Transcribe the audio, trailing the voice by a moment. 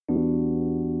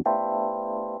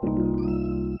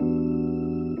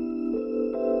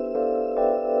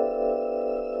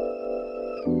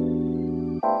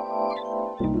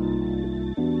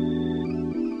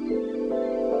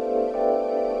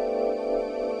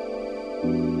This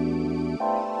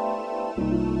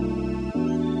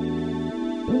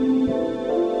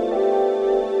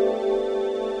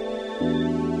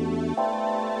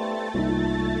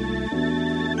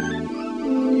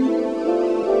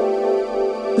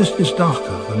is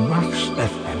darker than Max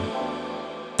FM.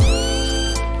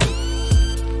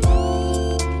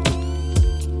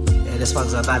 Yeah, this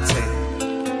one's a mad thing.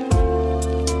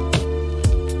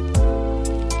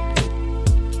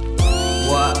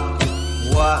 What?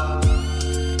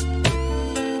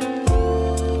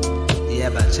 Yeah,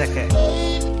 man, check it.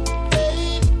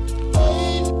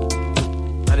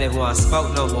 I didn't want to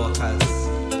smoke no more, cuz.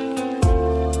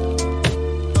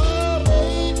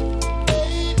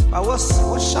 But what's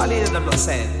Charlene and I'm not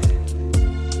saying?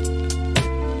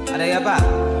 Are they about?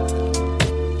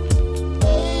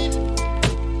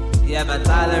 Yeah, man,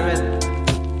 dial her in.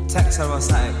 Text her or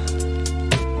something.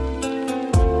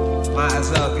 Might as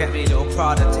well get me a little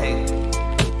Prada thing.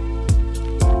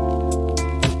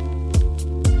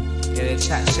 Yeah, they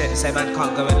chat shit, say man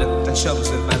can't go in the shops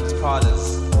with man's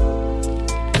Pradas.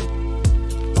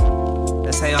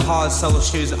 They say hard sole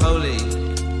shoes only.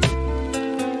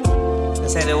 They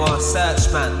say they want to search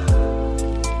man.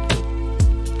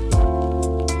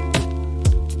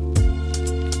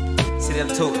 See them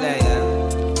talk there, yeah?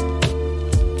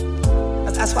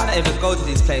 That's why I don't even go to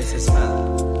these places, man.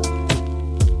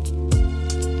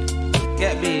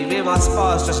 Get me and my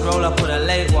spars just roll up on a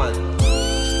late one.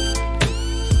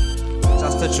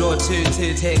 Just to draw two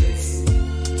things.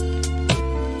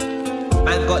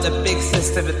 Man got the big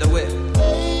system in the whip.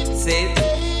 See?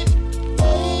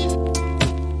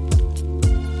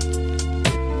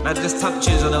 Man just tumped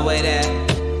shoes on the way there.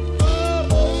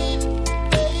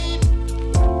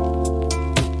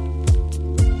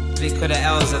 Lick with the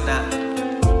L's and that.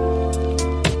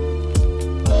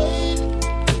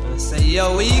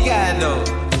 Yo, where you going though?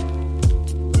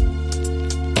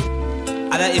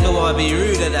 I don't even want to be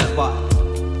rude at that, but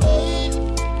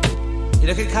you're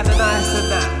looking kinda nice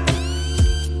and that.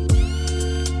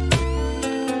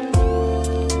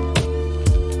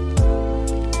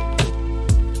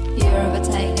 Year of a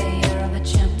tiger, year of a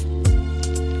chimp.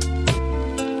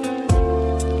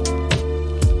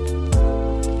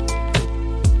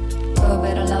 Who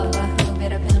better lover, who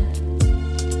better pimp?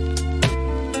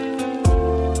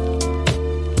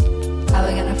 How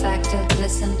we gonna factor to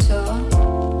listen to?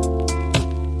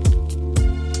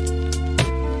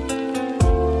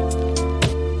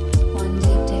 One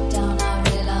deep down, I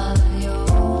really love you.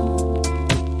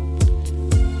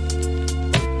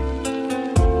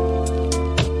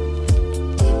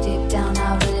 Deep down, I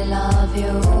really love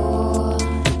you.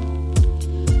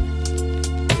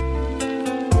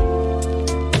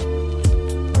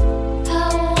 I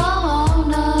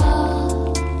wanna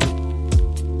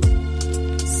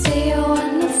see you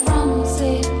in the front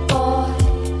seat, boy.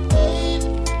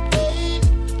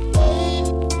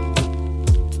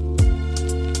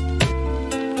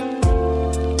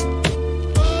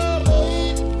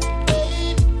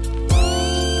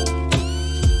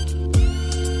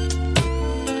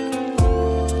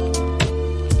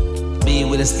 Me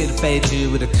with a skin fade, you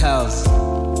with the curls.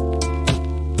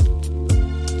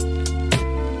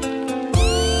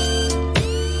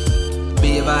 Me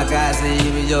and my guys and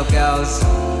you and your girls.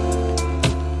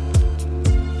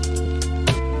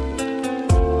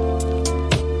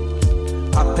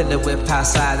 Up in the whip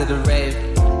outside of the rave.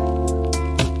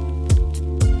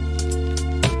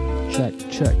 Check.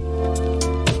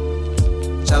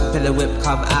 Jump in the whip,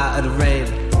 come out of the rain.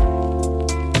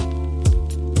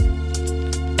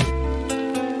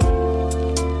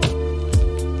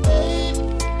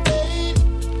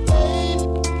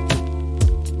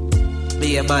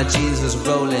 Me and my G's was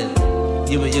rolling.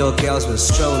 You and your girls were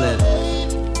strolling.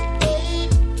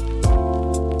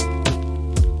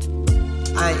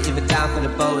 I ain't even down for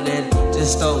the bowling.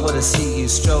 Just don't wanna see you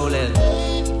strolling.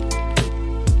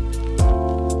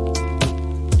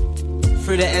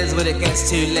 Through the ends when it gets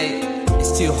too late.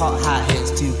 It's too hot out here,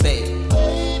 it's too bait.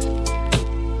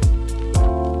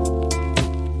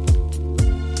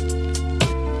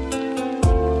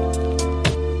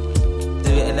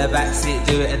 Do it in the backseat,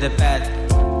 do it in the bed.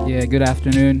 Yeah, good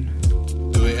afternoon.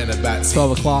 Do it in the back.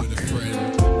 12 o'clock.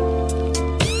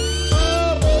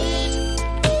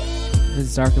 This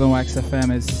is Darker Than Wax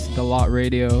FM. It's The Lot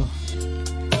Radio.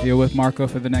 You're with Marco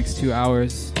for the next 2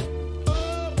 hours.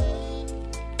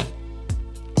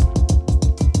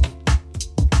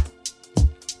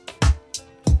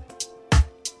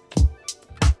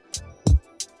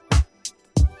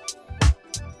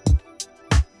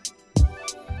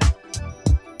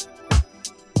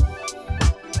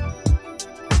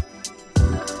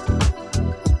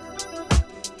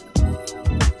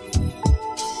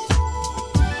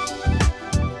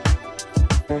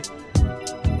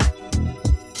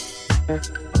 Yeah,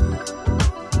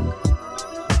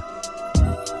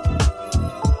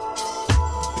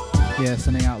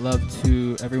 sending out love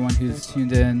to everyone who's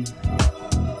tuned in,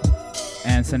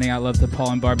 and sending out love to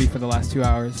Paul and Barbie for the last 2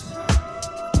 hours.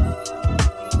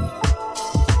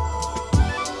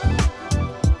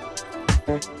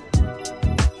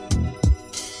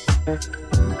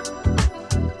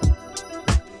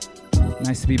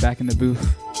 Nice to be back in the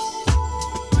booth.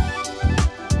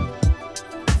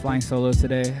 Flying solo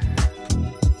today.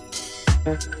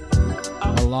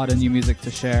 A lot of new music to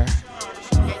share.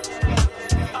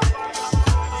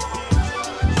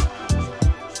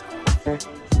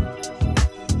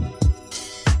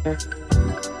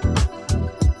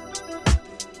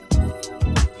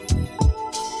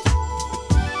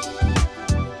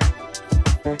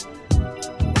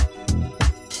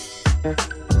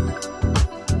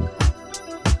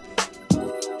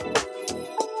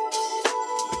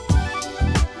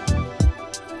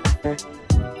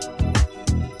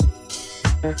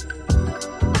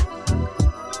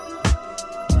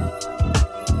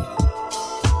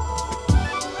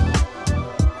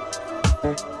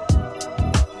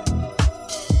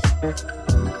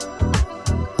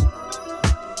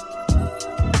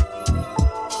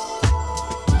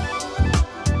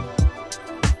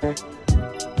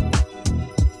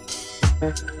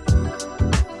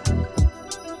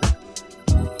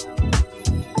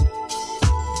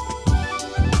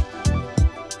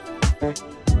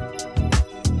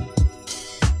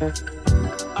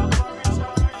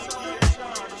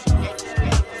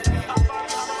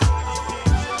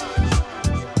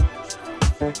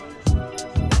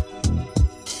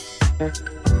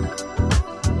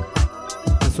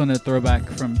 This one, a throwback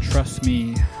from Trust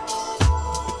Me.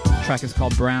 The track is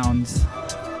called Browns.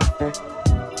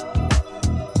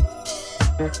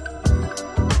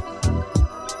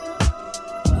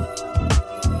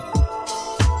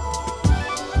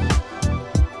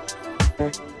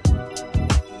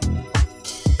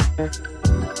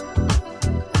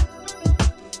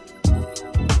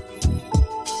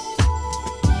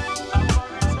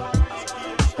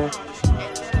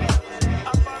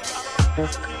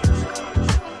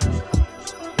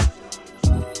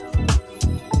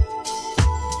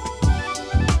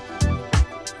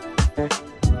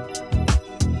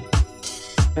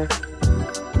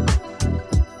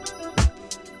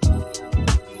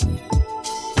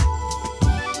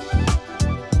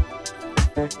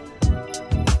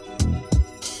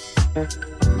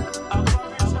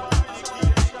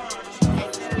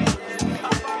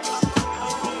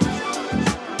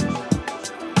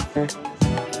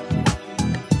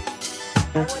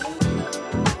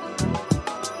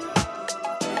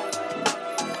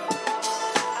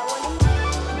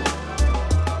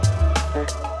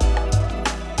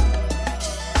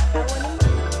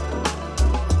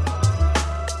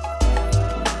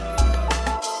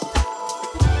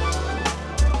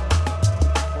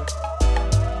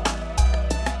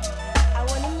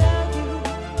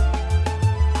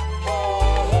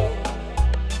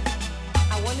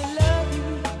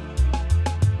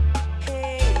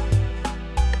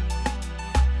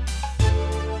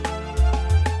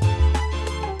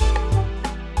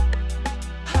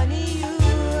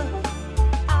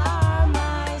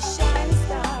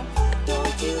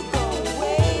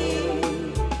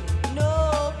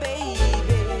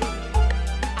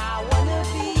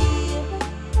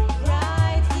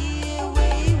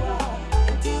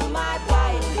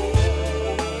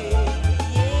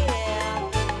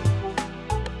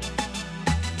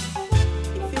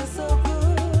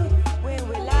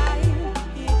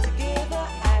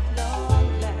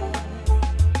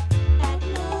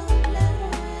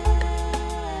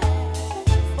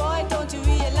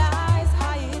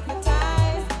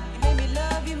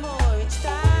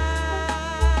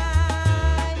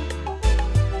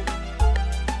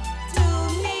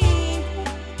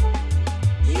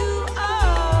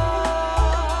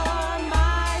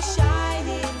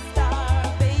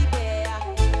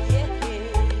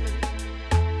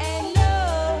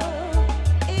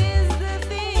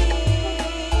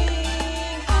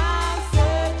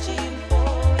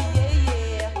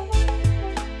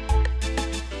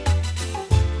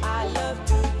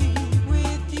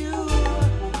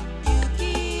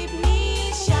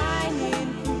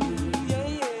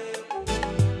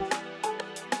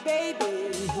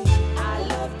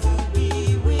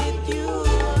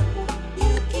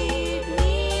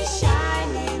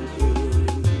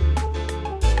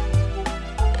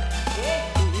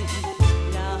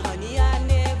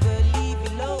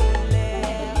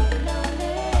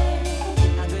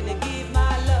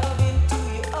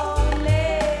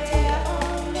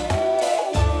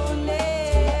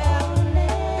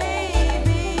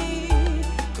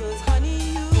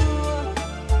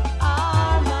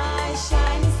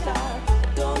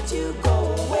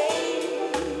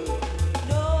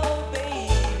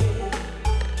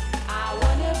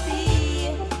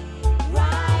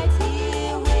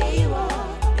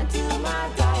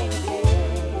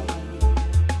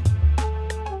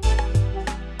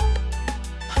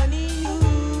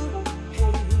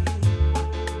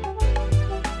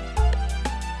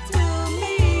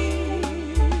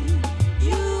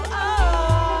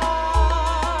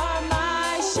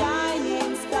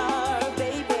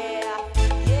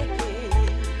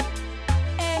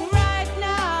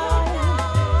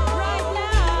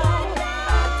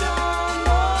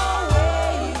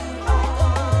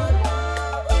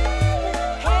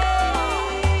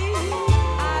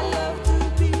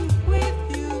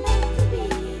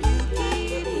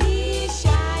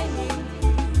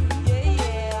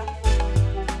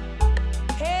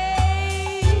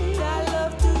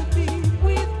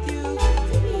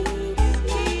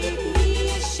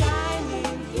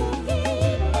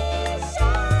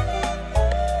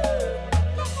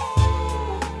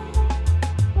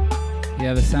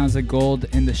 Yeah, the sounds of gold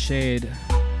in the shade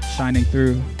shining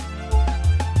through.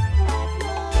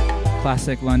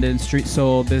 Classic London street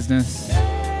soul business.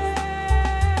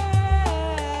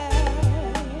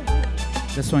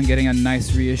 This one getting a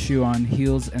nice reissue on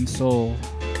Heels and Soul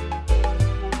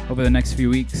over the next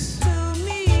few weeks.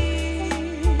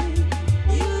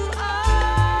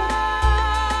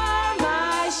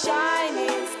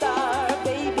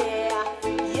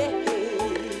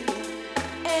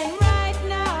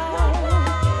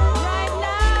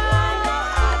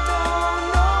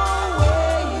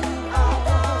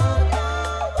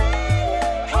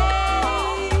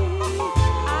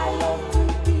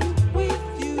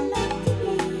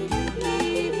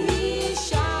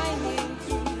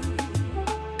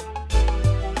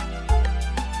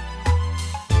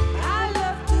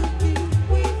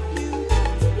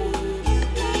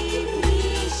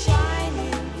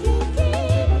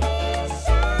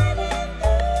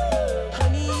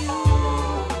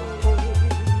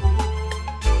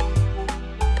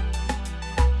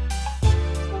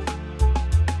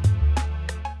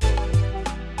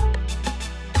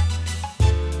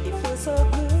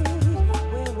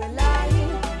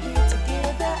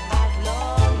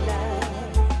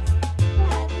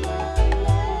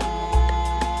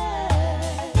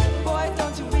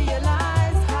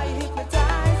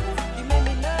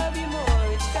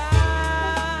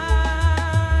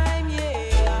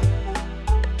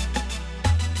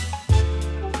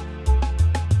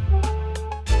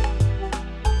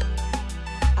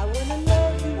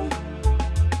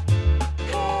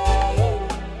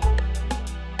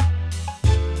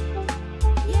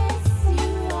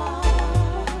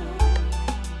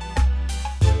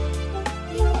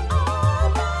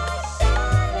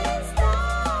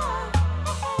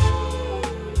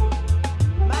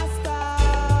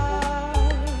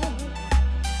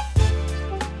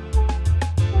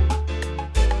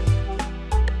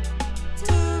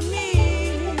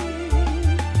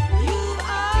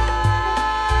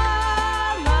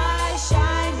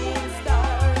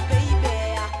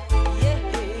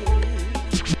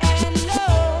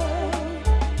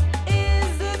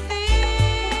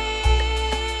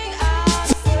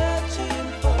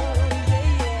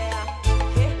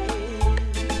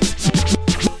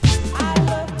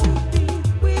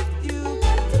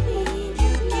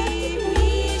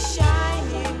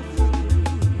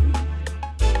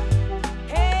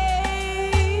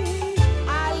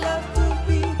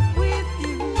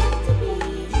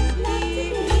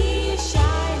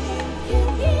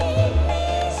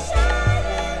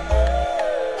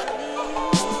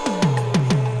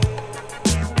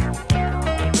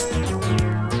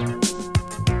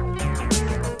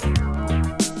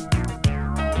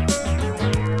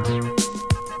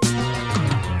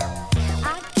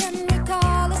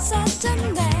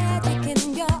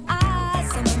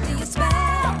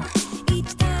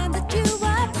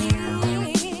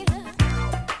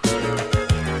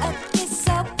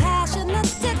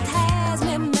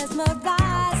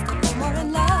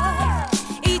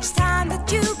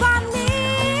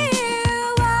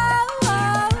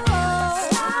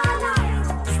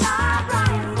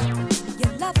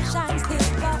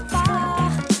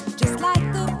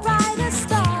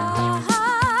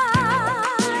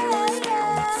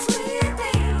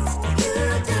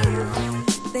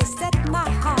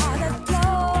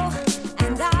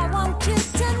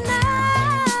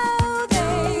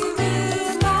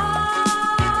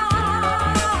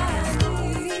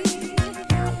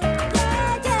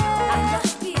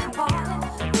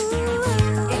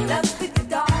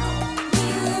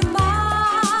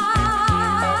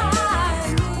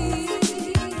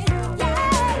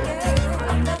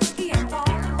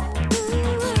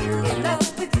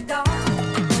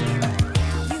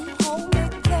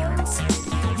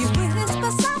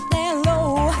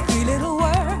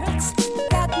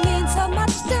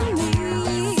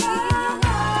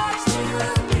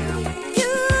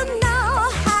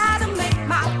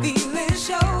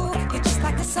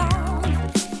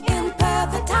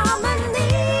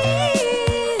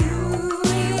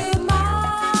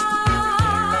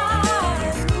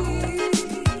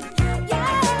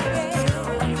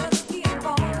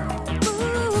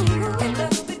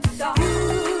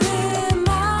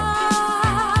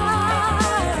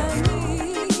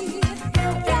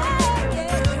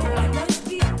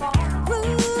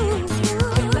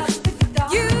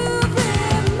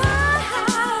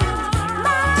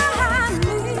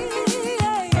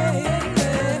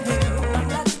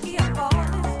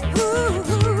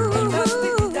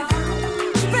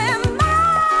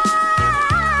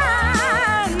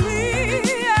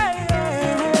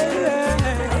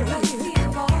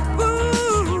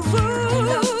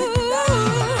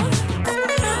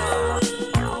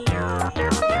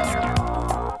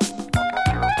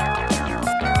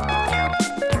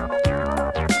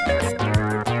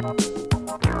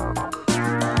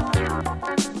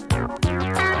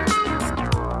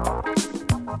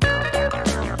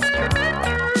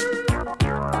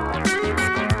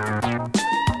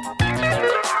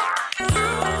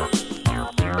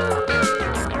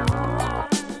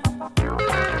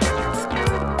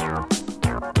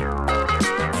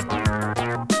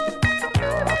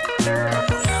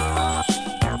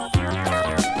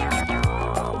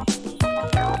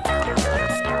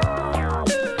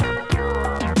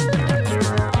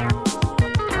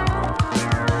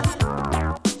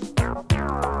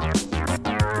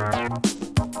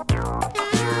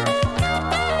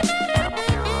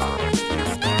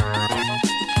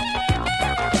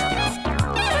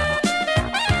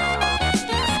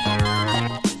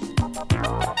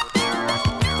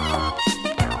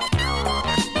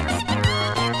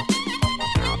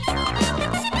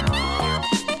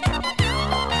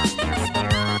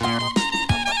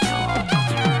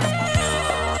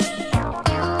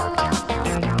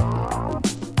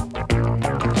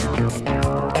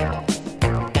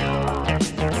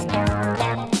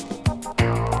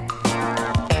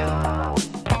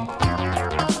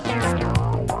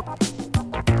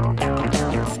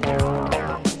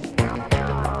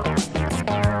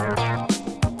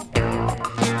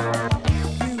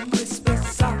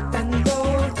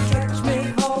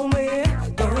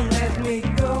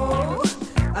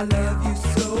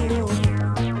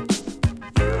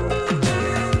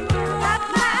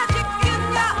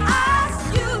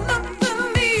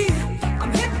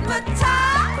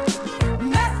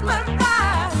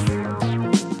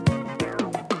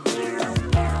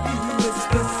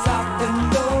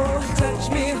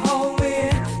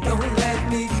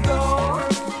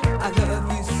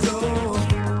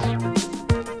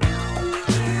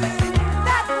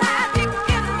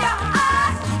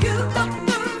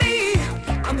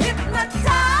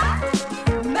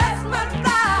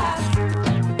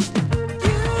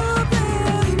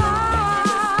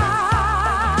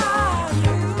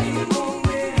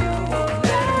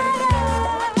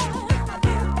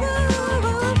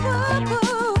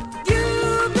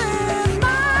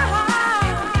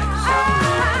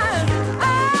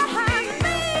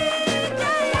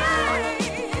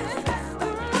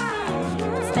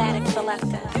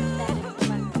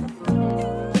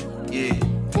 Yeah.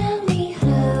 Tell me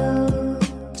how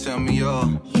Tell me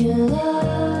all. you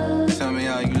love Tell me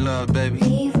how you love, baby.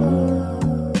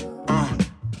 people.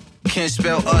 Can't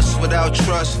spell us without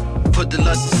trust. Put the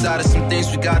lust aside of some things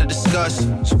we gotta discuss.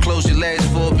 So close your legs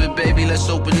for a bit, baby, let's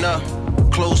open up.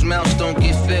 Closed mouths don't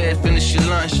get fed, finish your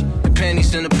lunch. Your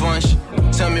panties in a bunch.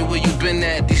 Tell me where you been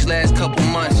at these last couple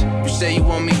months. You say you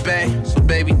want me back, so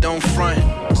baby don't front.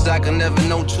 Cause I can never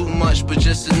know too much, but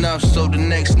just enough so the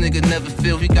next nigga never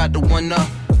feel he got the one up.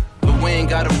 But we ain't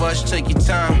gotta rush, take your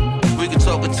time. We can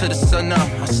talk until the sun up.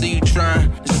 I see you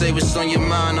trying to say what's on your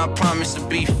mind. I promise to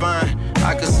be fine.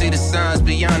 I can see the signs,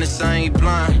 be honest, I ain't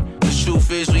blind. The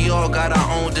truth is we all got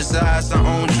our own desires, our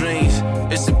own dreams.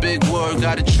 It's a big world,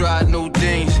 gotta try new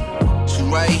things. So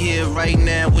right here, right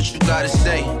now, what you gotta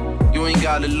say? You ain't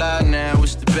gotta lie now,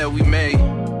 it's the bet we made.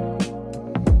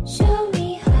 Show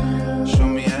me how Show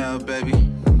me how, baby.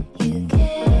 you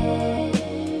care.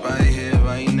 Right here,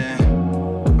 right now.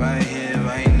 Right here,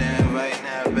 right now, right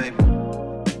now, baby.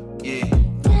 Yeah.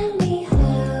 Tell me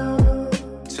how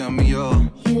Tell me all.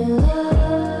 you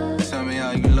love Tell me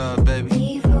how you love, baby.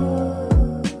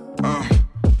 people.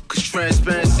 Cause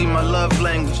transparency my love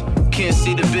language. Can't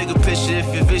see the bigger picture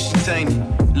if your vision tainted.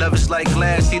 Love is like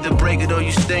glass, either break it or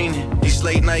you stain it. These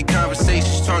late night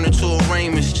conversations turn into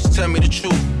arraignments. Just tell me the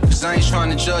truth, cause I ain't trying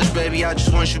to judge, baby, I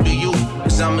just want you to be you.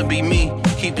 Cause I'ma be me,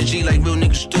 keep the G like real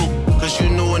niggas do. Cause you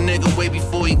knew a nigga way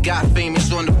before he got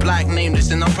famous. On the block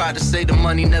nameless, and I'm proud to say the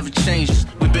money never changes.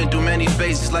 We've been through many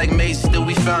phases like mazes, still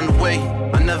we found a way.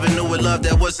 I never knew a love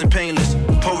that wasn't painless.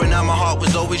 Pouring out my heart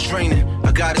was always draining.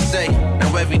 I gotta say,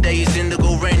 now every day is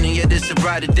indigo raining, yet it's a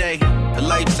brighter day. A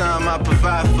lifetime I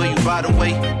provide for you, by the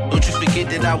way. Don't you forget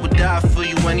that I would die for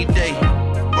you any day.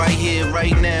 Right here,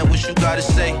 right now, what you gotta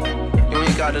say? You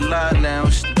ain't gotta lie now,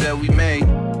 it's the bet we made.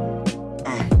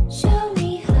 Show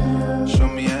me how Show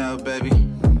me how, baby.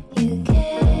 you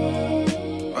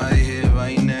care. Right here,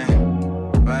 right now.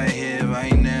 Right here,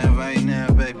 right now, right now,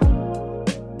 baby.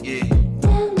 Yeah.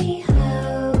 Tell me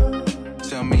how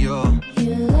Tell me all.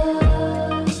 you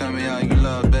love Tell me how you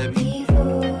love, baby.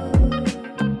 people.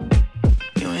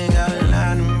 You ain't gotta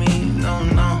lie to me, no,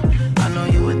 no. I know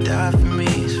you would die for me,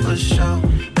 it's for sure.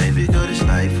 Baby girl, this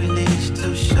life we live is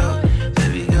too short.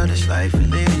 Baby girl, this life we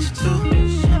live is too.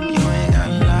 You ain't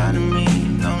gotta lie to me,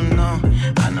 no, no.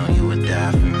 I know you would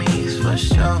die for me, it's for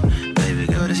sure. Baby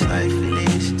girl, this life we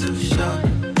live is too short.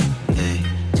 Yeah,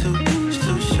 it's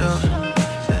too short.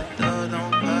 Said the dog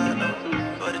don't cry, no.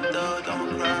 But the dog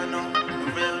don't cry, no.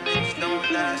 The real niggas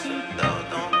don't lie, so the dog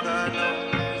don't cry, no.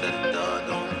 Said the dog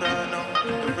don't cry, no.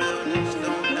 The real niggas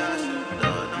don't lie, so the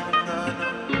dog don't cry, no.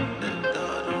 Said the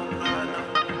dog don't cry, no.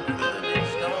 The real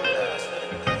niggas don't lie, so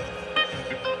the dog.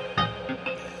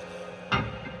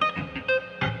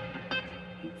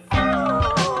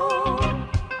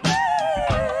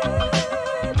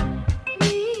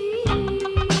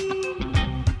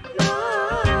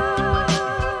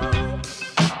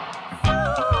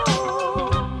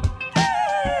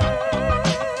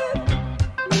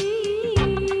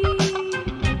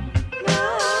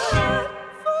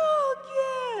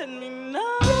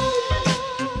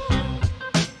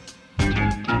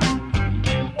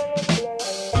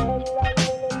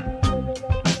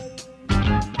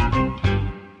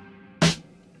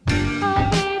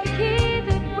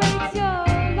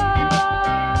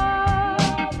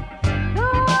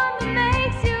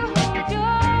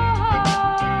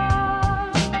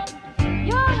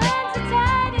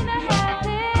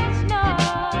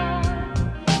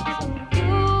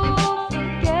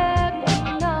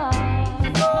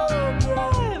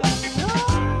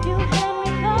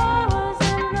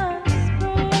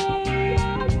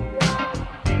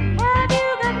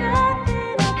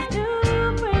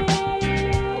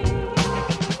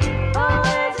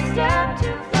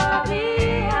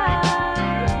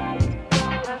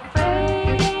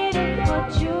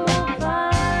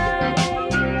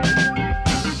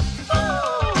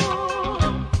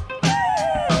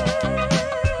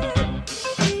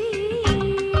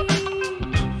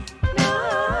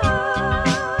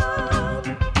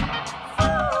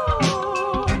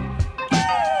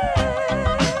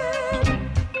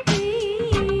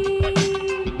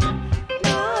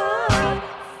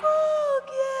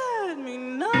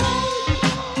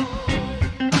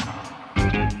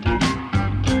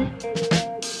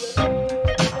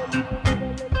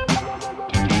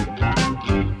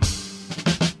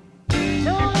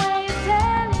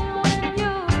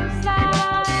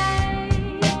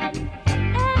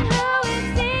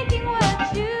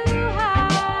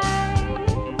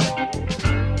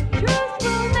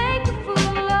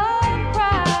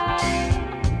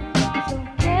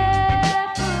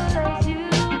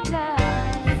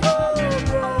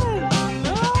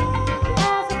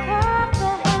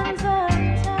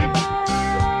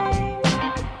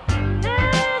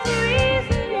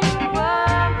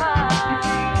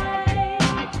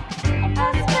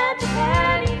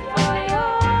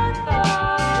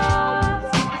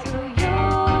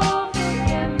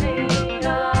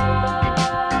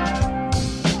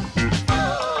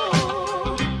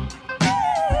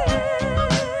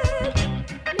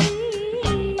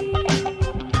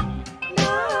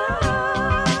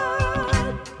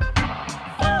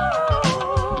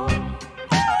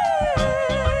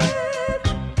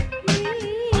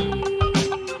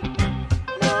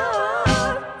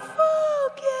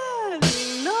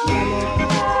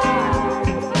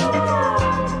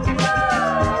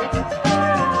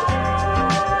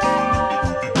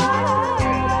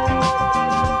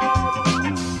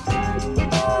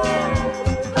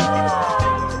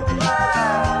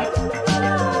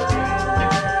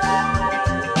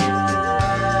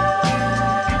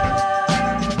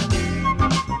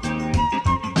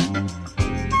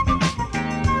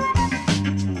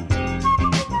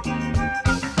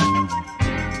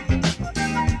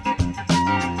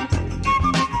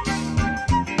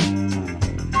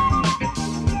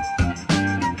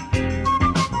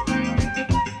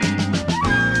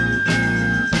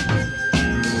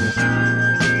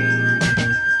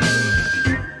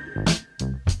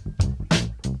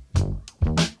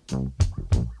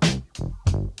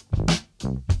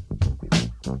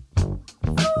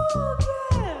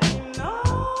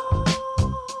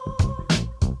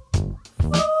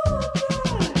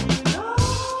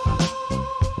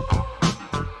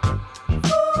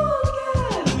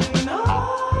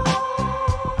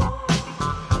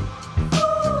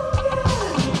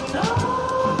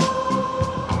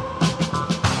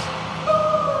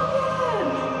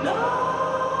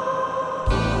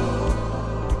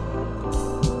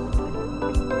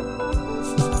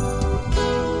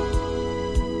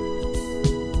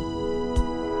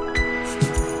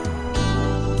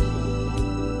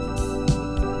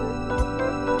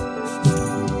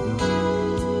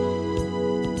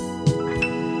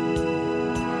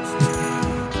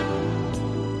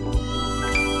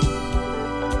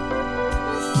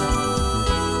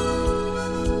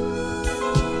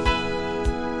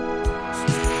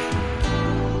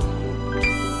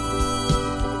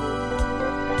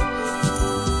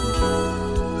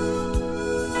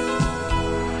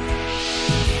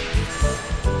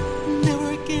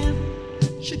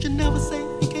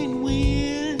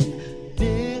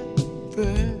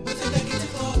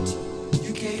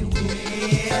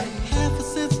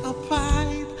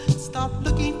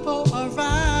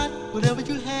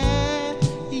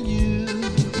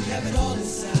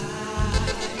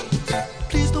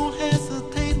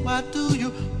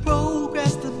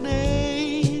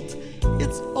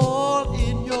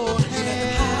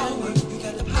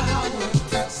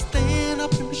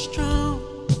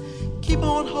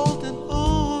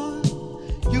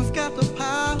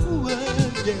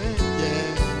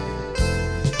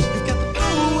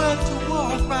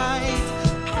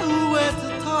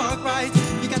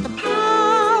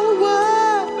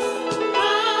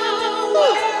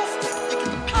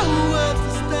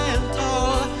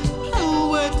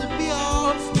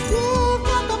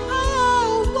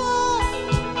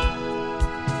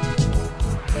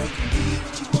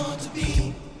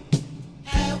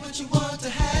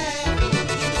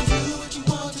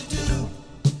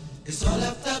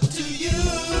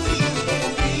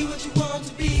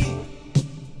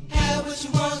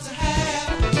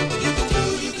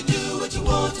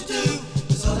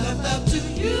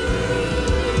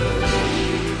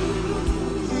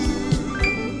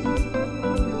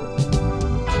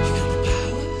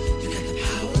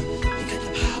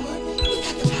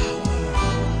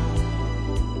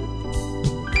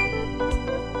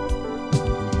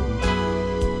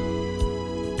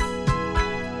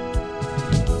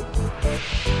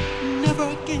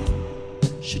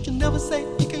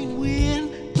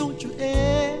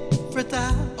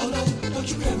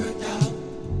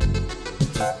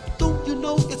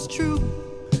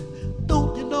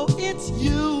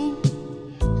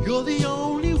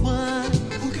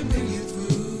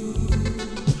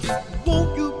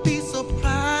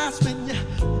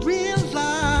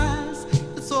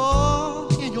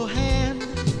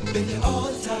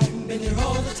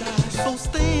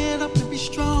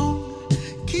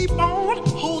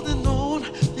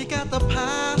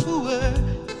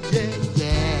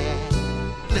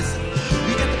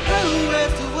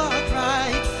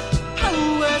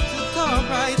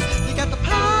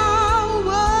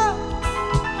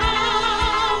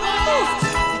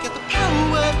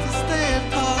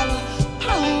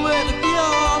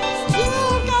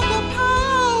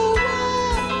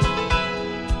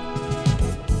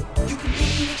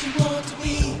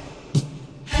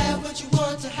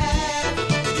 To have,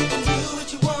 you can do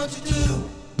what you want to do.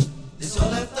 It's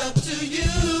all left up to you.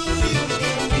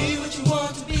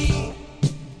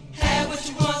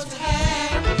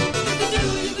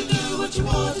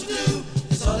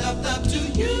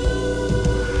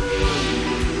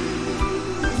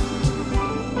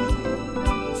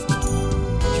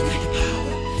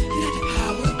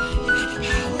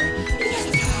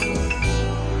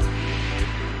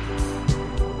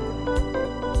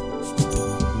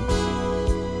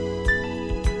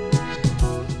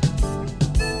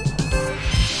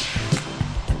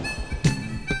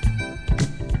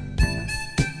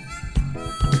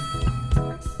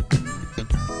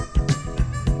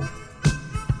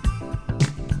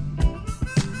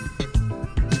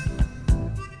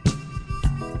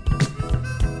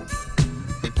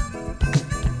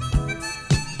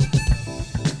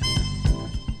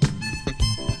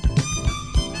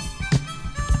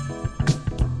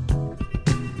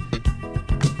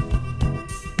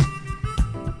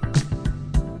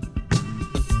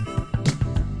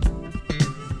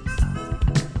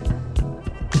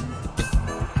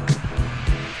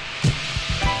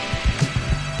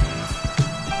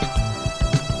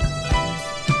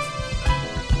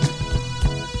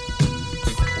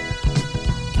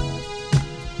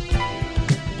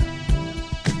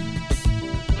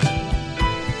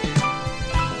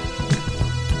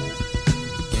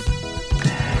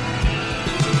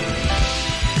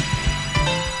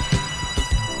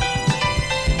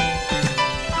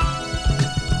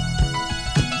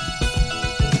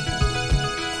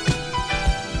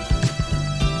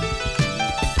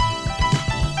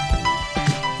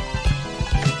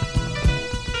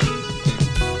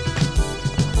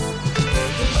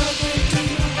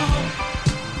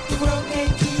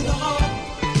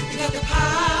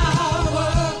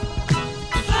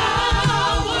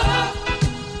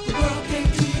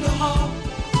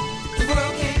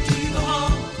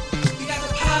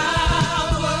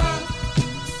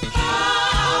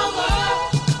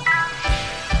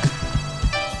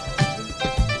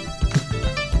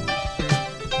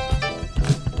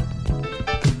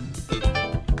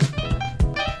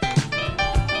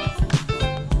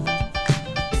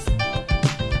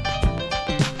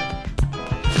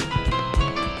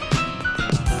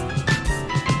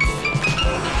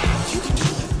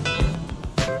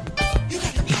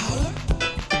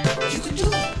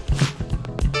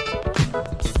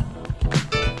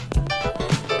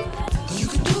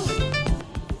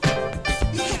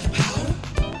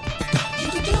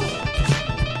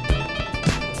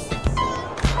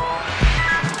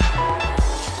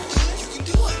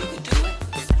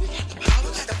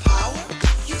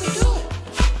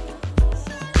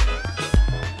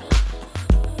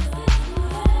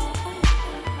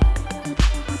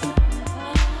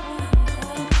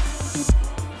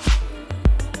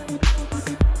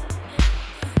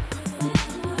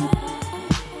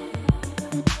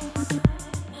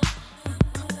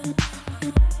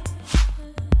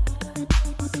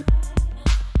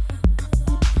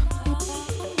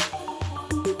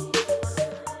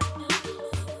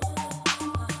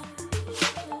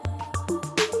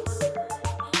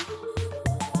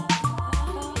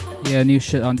 Yeah, new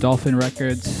shit on Dolphin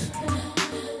Records.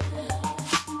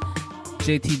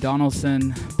 JT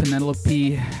Donaldson,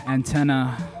 Penelope,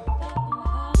 Antenna.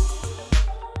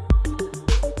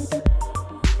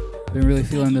 Been really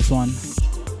feeling this one.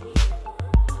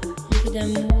 Un peu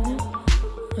d'amour,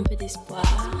 un peu d'espoir,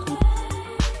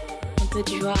 un peu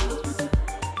de joie.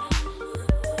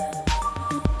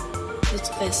 De toute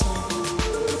façon,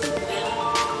 on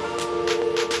verra.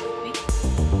 Oui.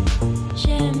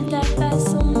 J'aime ta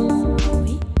façon,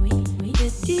 oui, oui, oui, de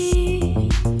dire,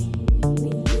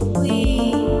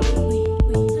 oui, oui,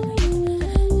 oui, oui.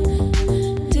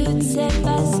 Toutes ces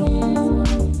façons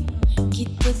qui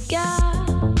te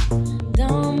gardent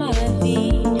dans ma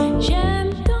vie.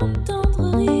 J'aime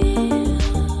t'entendre rire,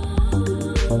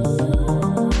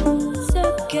 ce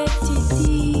que tu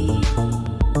dis.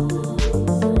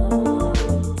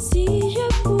 Si je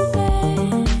pouvais,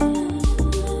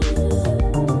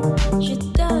 je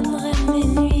donnerais mes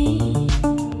nuits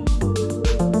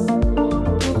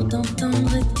pour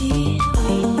t'entendre dire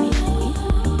oui, oui,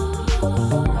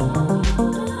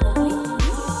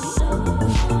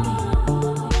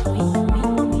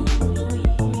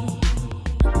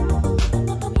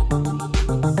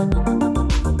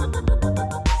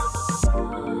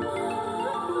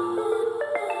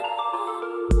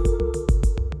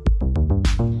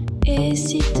 et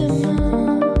si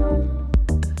demain,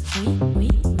 oui, oui,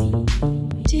 oui,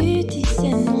 tu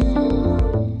disais non,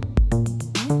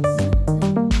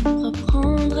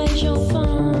 reprendrai-je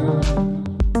enfin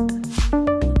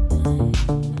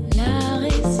la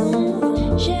raison?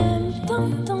 J'aime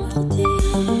t'entendre dire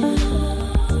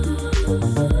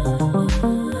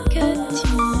que tu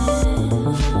m'aimes,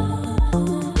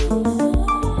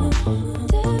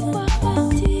 te voir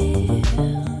partir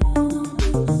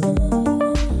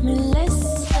me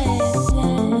laisserait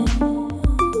zen.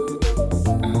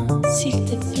 S'il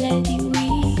te plaît, dis oui.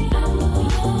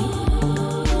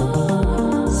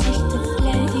 S'il te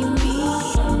plaît, dis oui.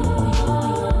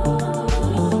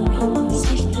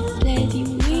 S'il te plaît, dis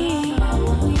oui.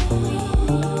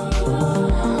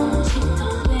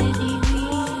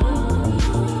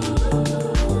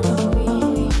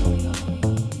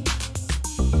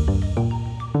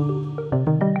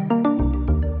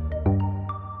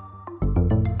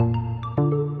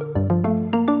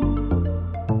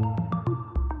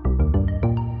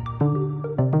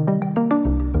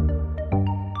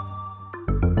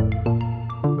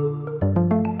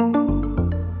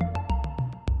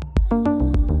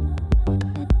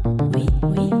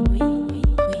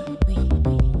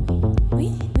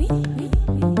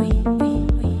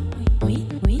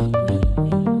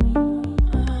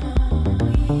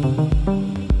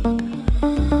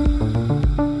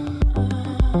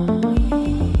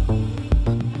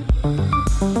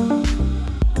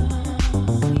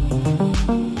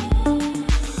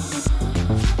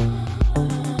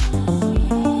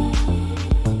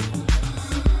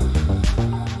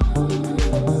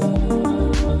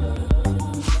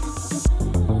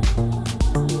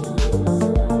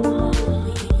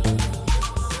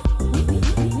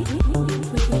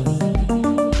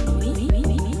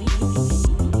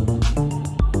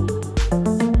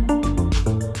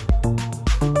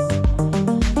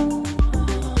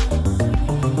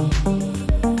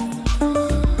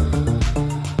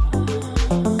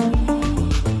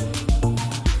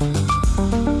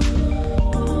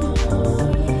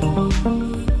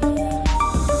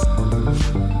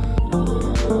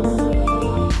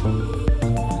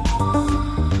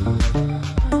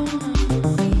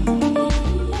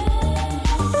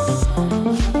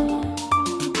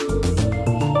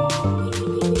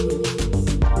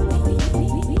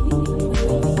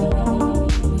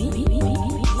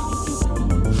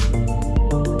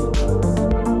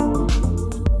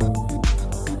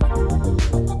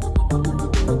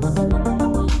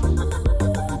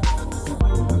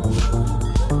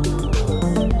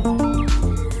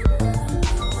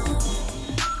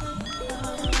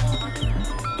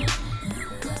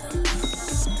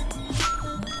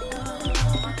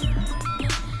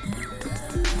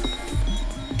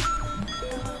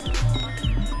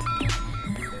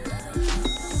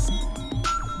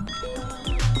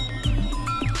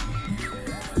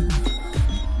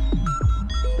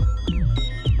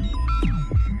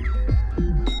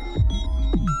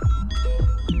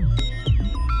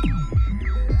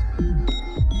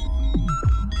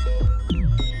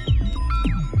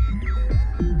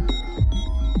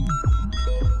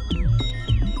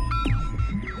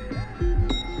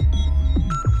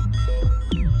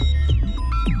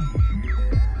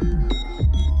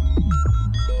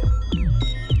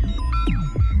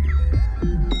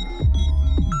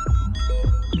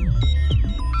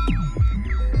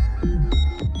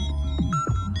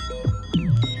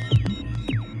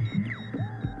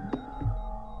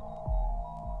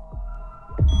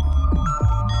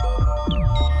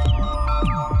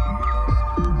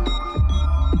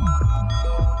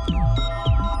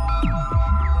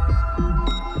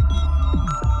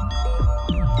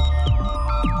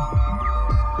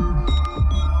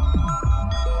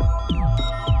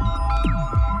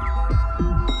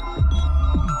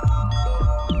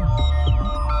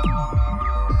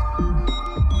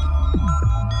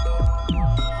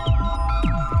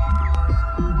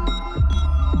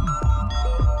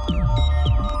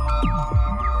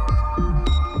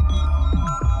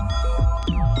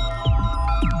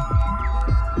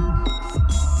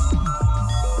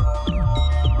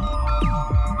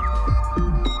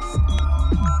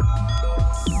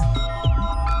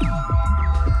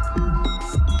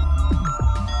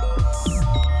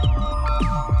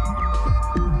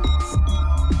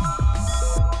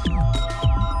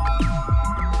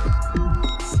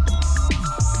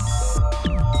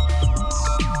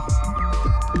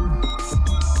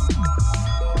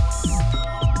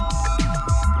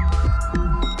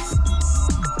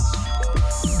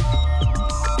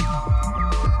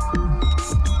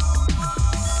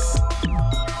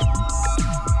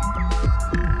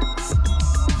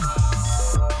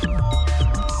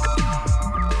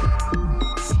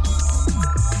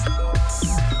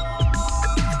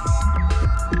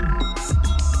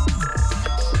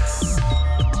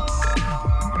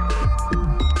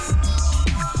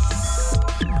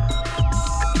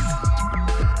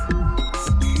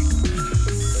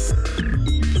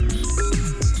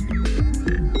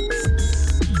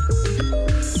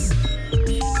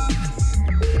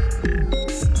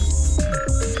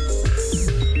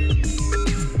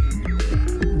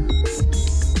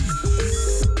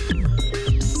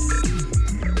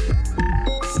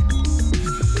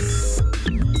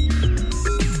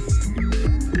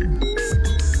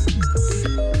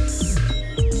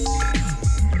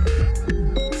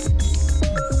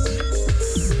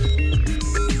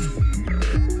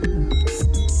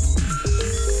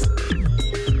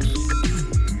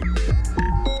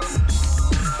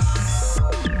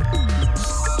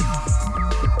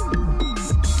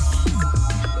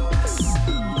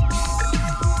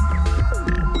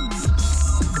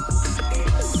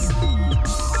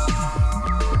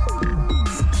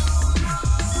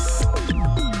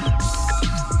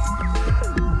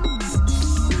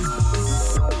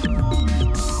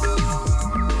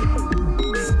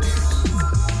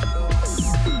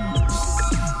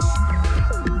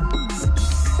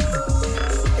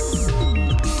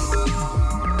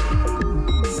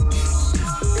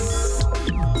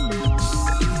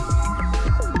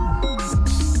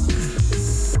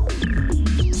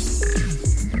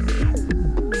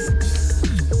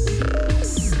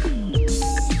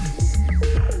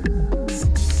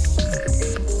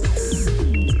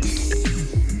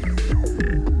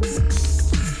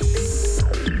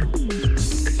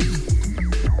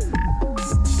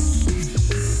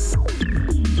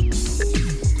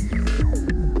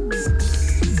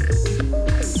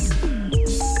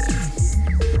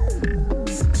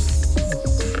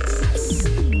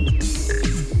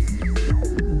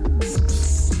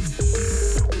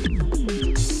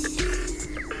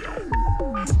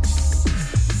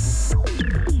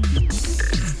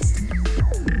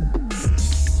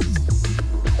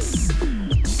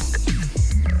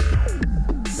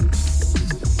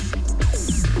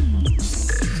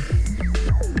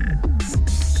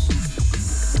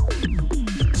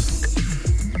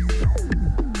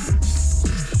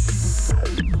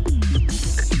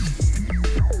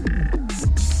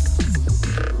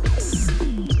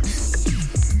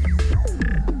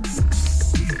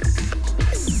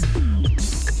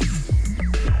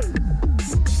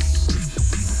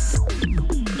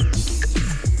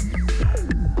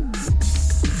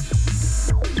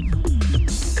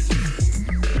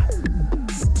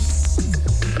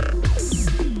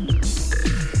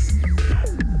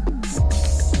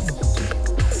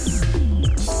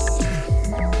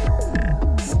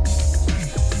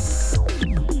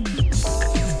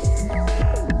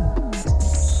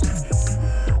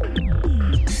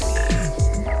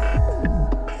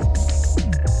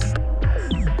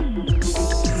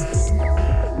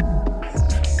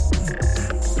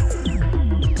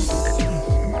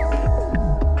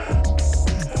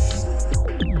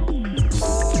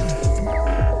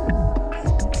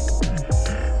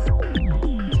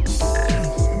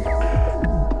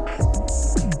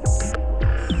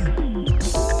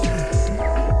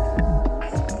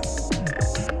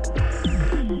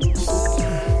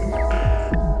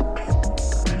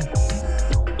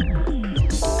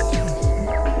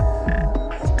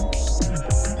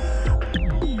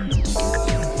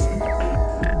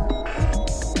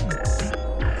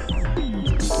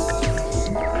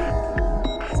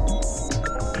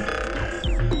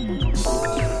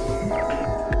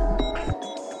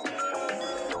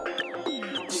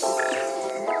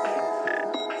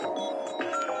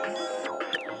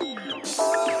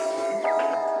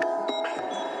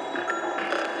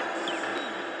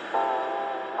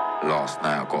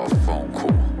 got a phone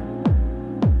call.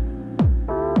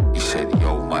 He said,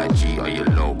 yo, my G, are you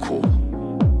local?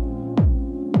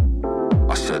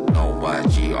 I said, no, my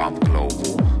G, I'm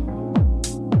global.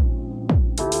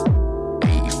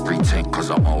 8310 cause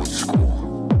I'm old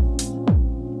school.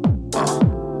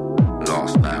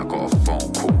 Last night I got a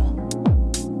phone call.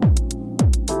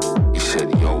 He said,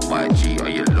 yo, my G, are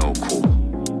you local?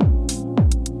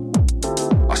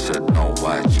 I said, no,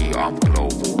 my G, I'm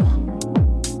global.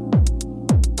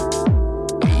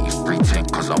 8310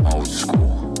 cause I'm old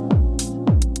school.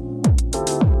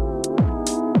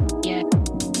 Yeah.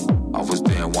 I was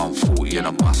doing 140 in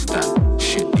a Mustang.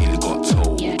 Shit nearly got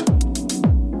told. Yeah.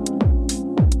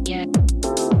 Yeah.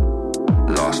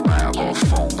 Last night I got a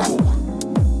phone call.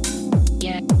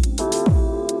 Yeah.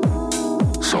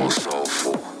 So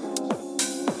soulful.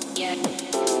 Yeah.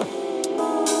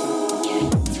 Yeah.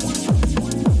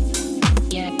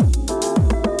 Yeah.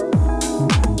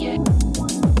 Yeah. Yeah.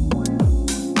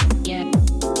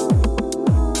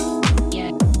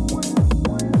 Yeah. Yeah.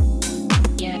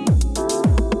 Yeah.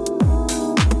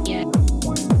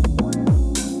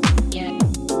 Yeah.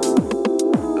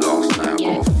 Last night I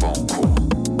got a phone call.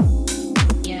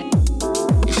 Yeah.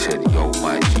 He said, yo,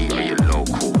 my G, are you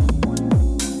local?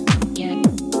 Yeah.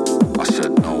 I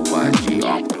said, no, my G,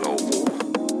 I'm global.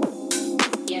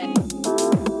 Yeah.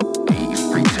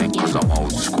 8310 cause I'm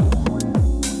old school.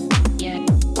 Yeah.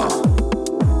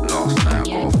 Last night I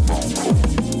got a phone call.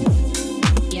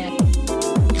 Yeah.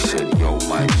 He said, yo,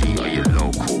 my G, are you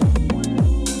local?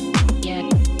 Yeah.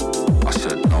 I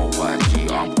said, no, my G,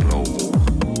 I'm global.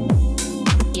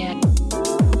 Yeah.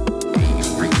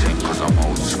 8310 cause I'm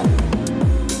old school.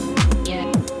 Yeah.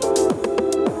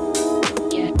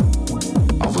 Yeah.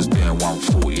 I was doing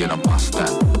 140 in a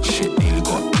Mustang. Shit nearly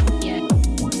got. Yeah.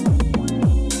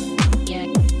 Yeah.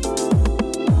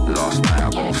 Last night I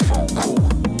got a phone call.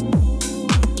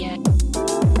 Yeah.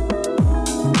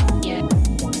 Yeah.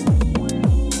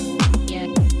 Yeah.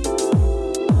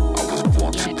 I was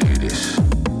born to do this.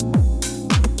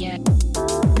 Yeah.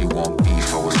 You want beef,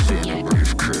 I was sitting in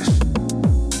Ruth Chris.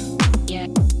 Yeah.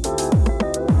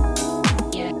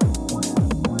 Yeah.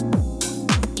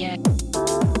 Yeah.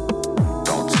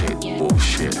 Don't take Yeah.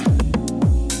 bullshit.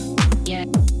 Yeah.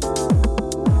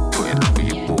 Putting up with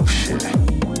your Yeah. bullshit.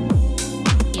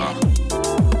 Yeah.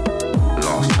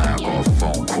 Last night I got a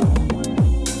phone call.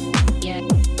 Yeah.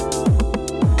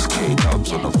 It's K-Dubs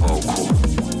on the vocal.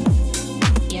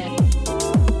 Yeah.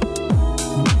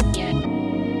 Yeah.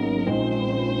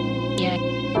 Yeah.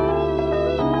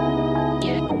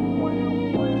 Yeah.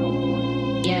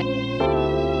 Yeah.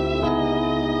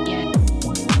 Yeah.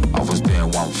 I was doing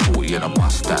 140 in a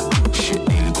Mustang. Shit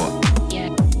nearly got. Yeah.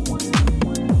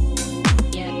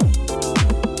 Yeah.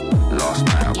 Last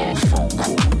night I got a phone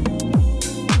call.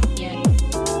 Yeah.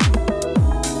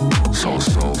 So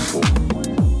soulful.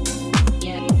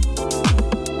 Yeah.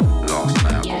 Last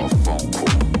night I got a phone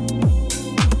call.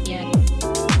 Yeah.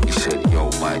 He said, yo,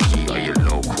 my G, are you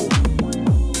local?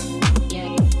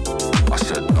 Yeah. I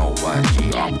said, no, my G,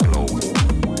 I'm global.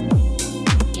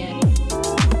 Yeah.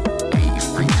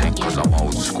 8310 cause I'm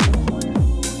old school.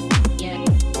 Yeah.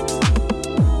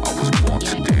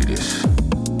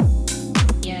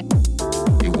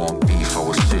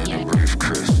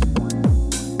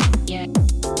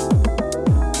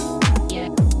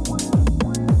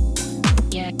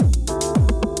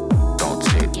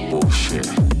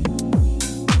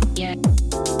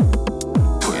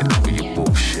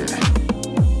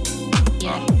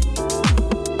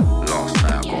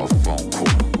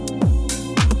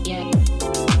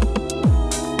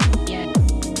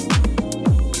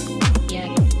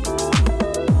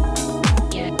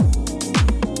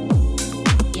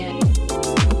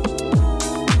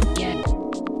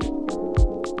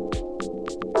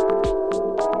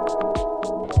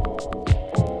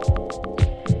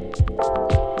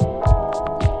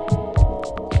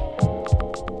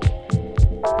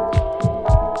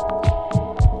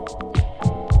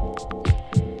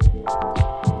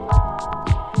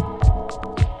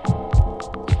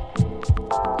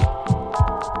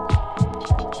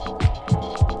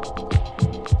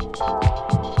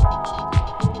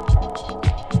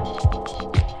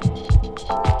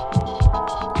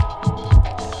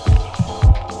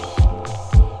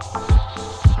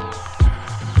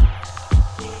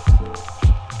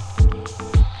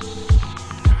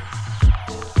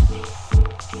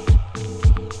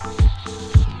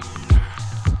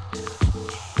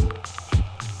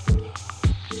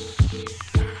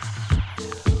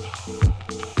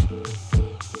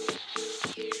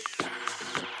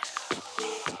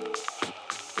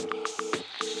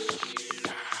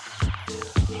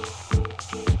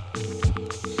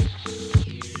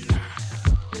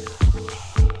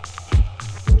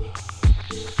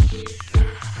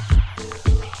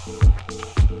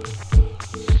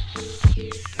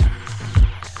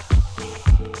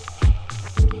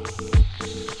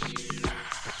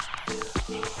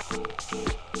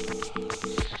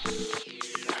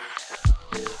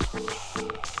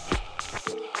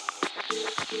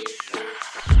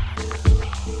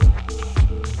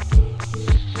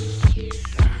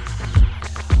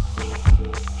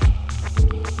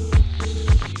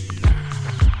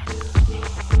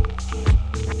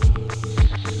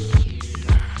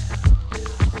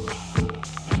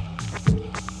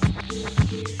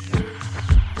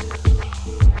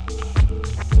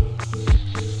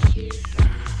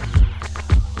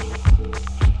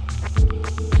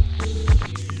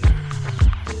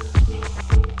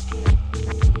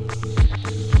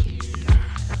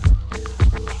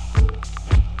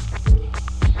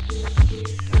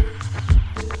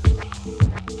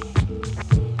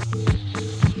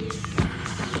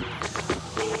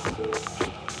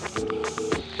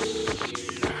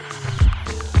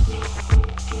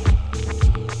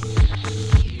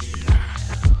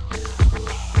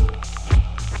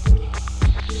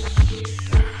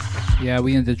 Yeah,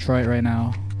 we in Detroit right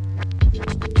now.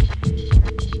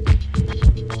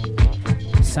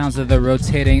 Sounds of the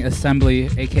rotating assembly,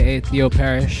 aka Theo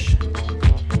Parrish.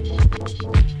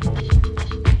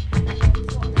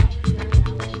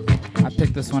 I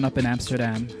picked this one up in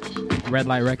Amsterdam. Red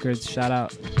Light Records, shout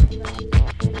out.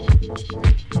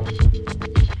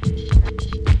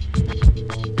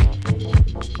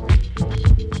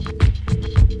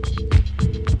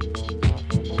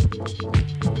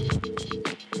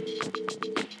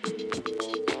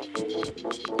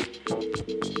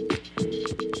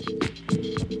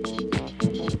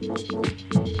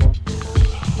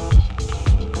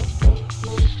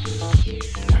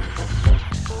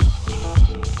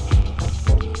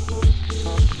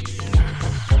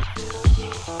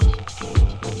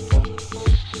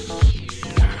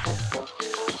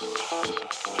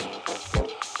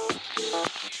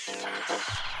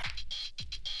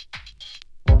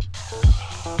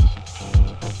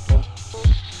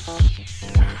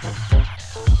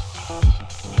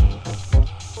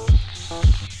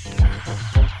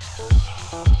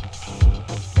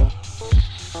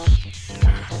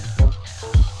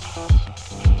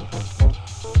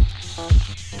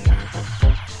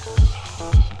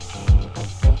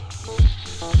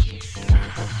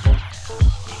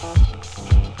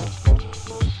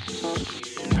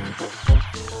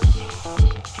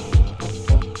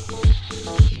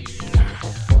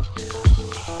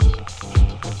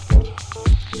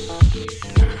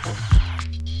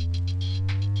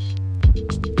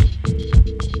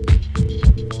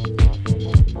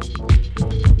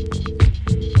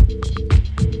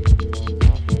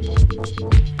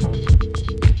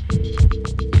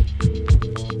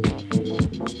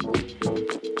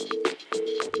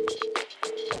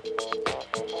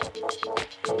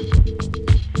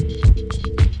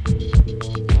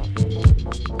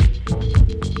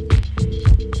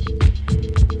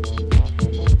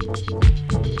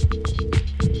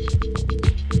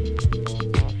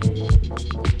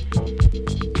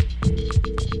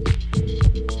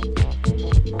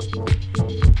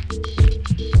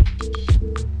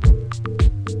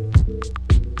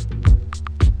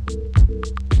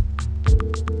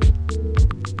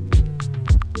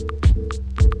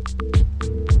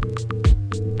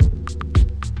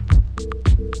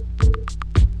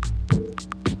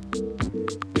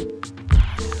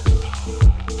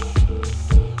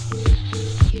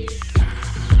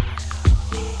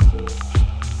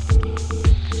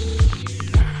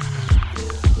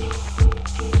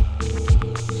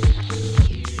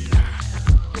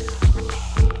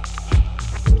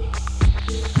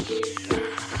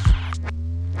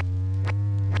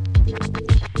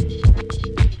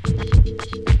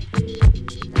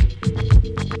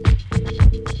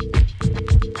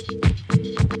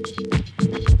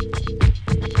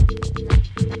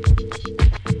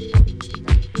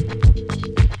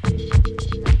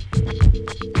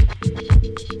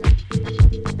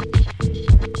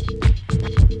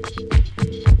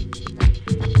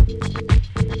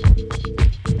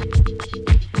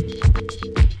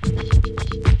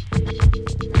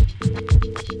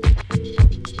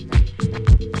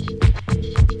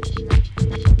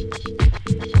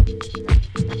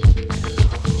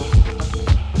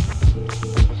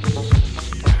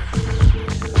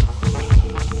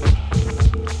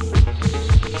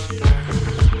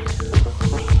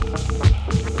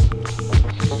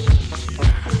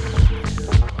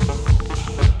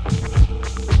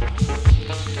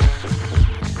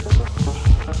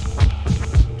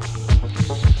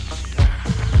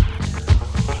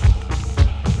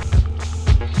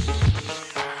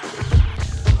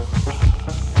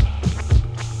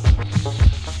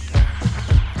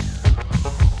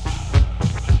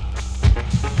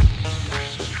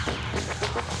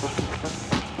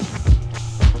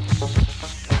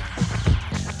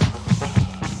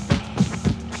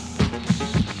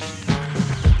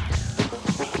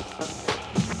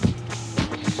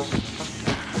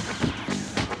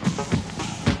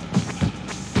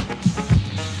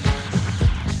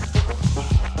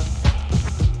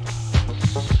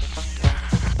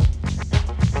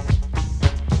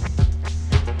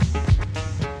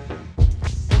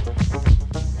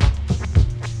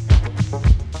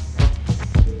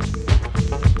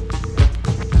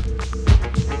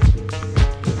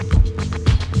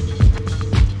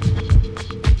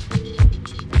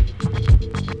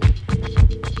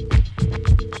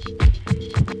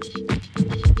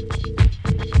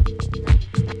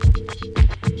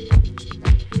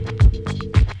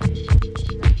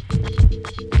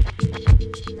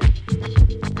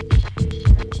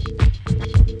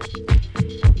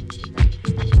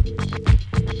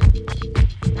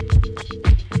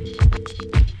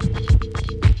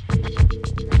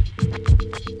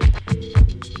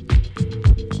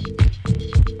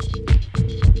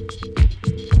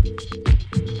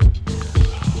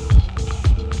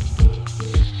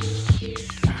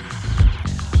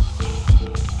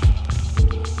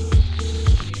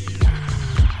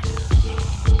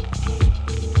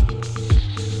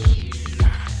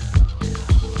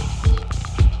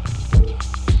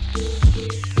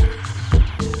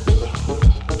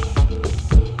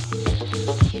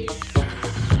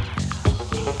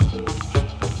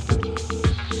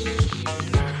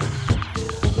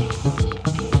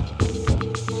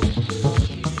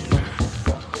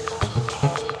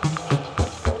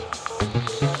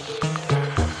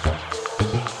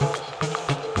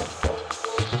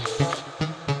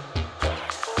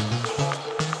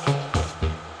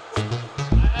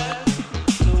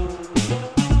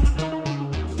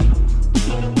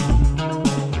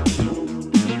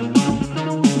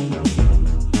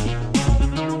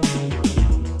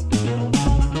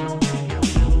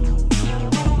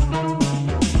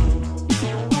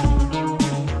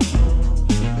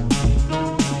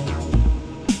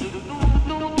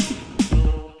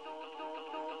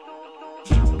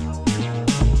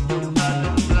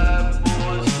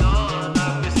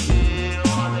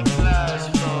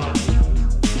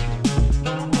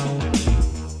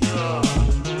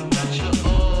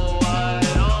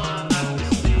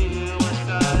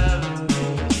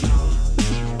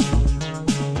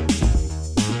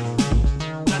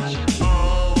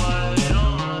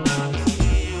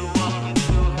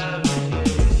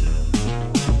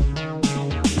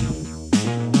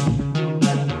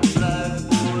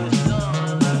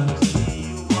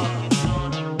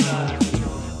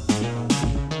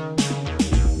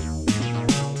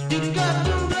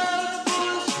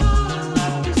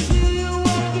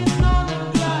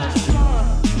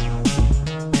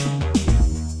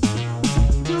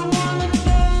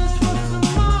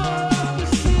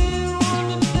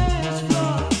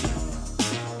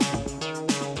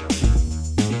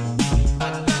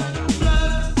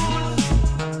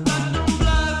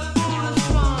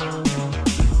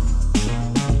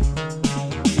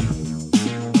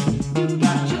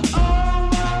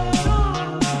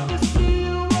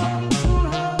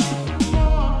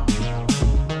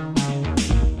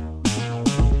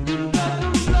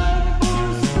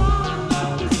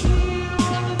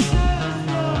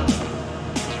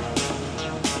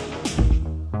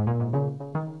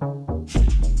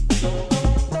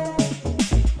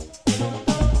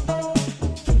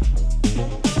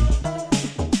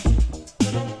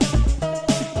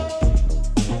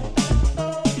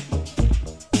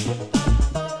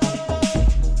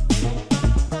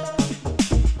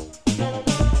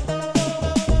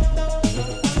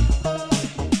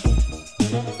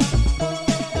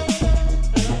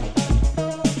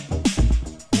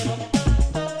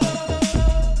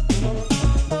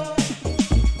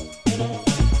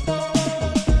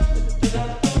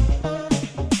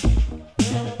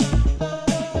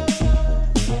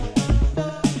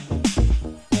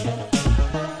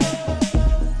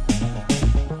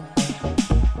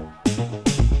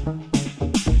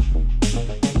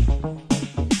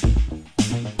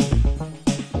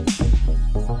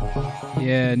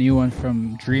 a new one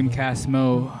from Dreamcast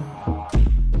Mo.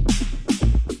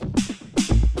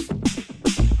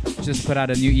 Just put out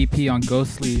a new EP on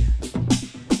Ghostly.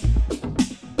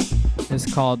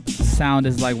 It's called Sound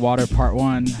is Like Water Part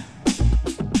 1.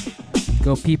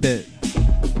 Go peep it.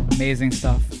 Amazing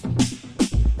stuff.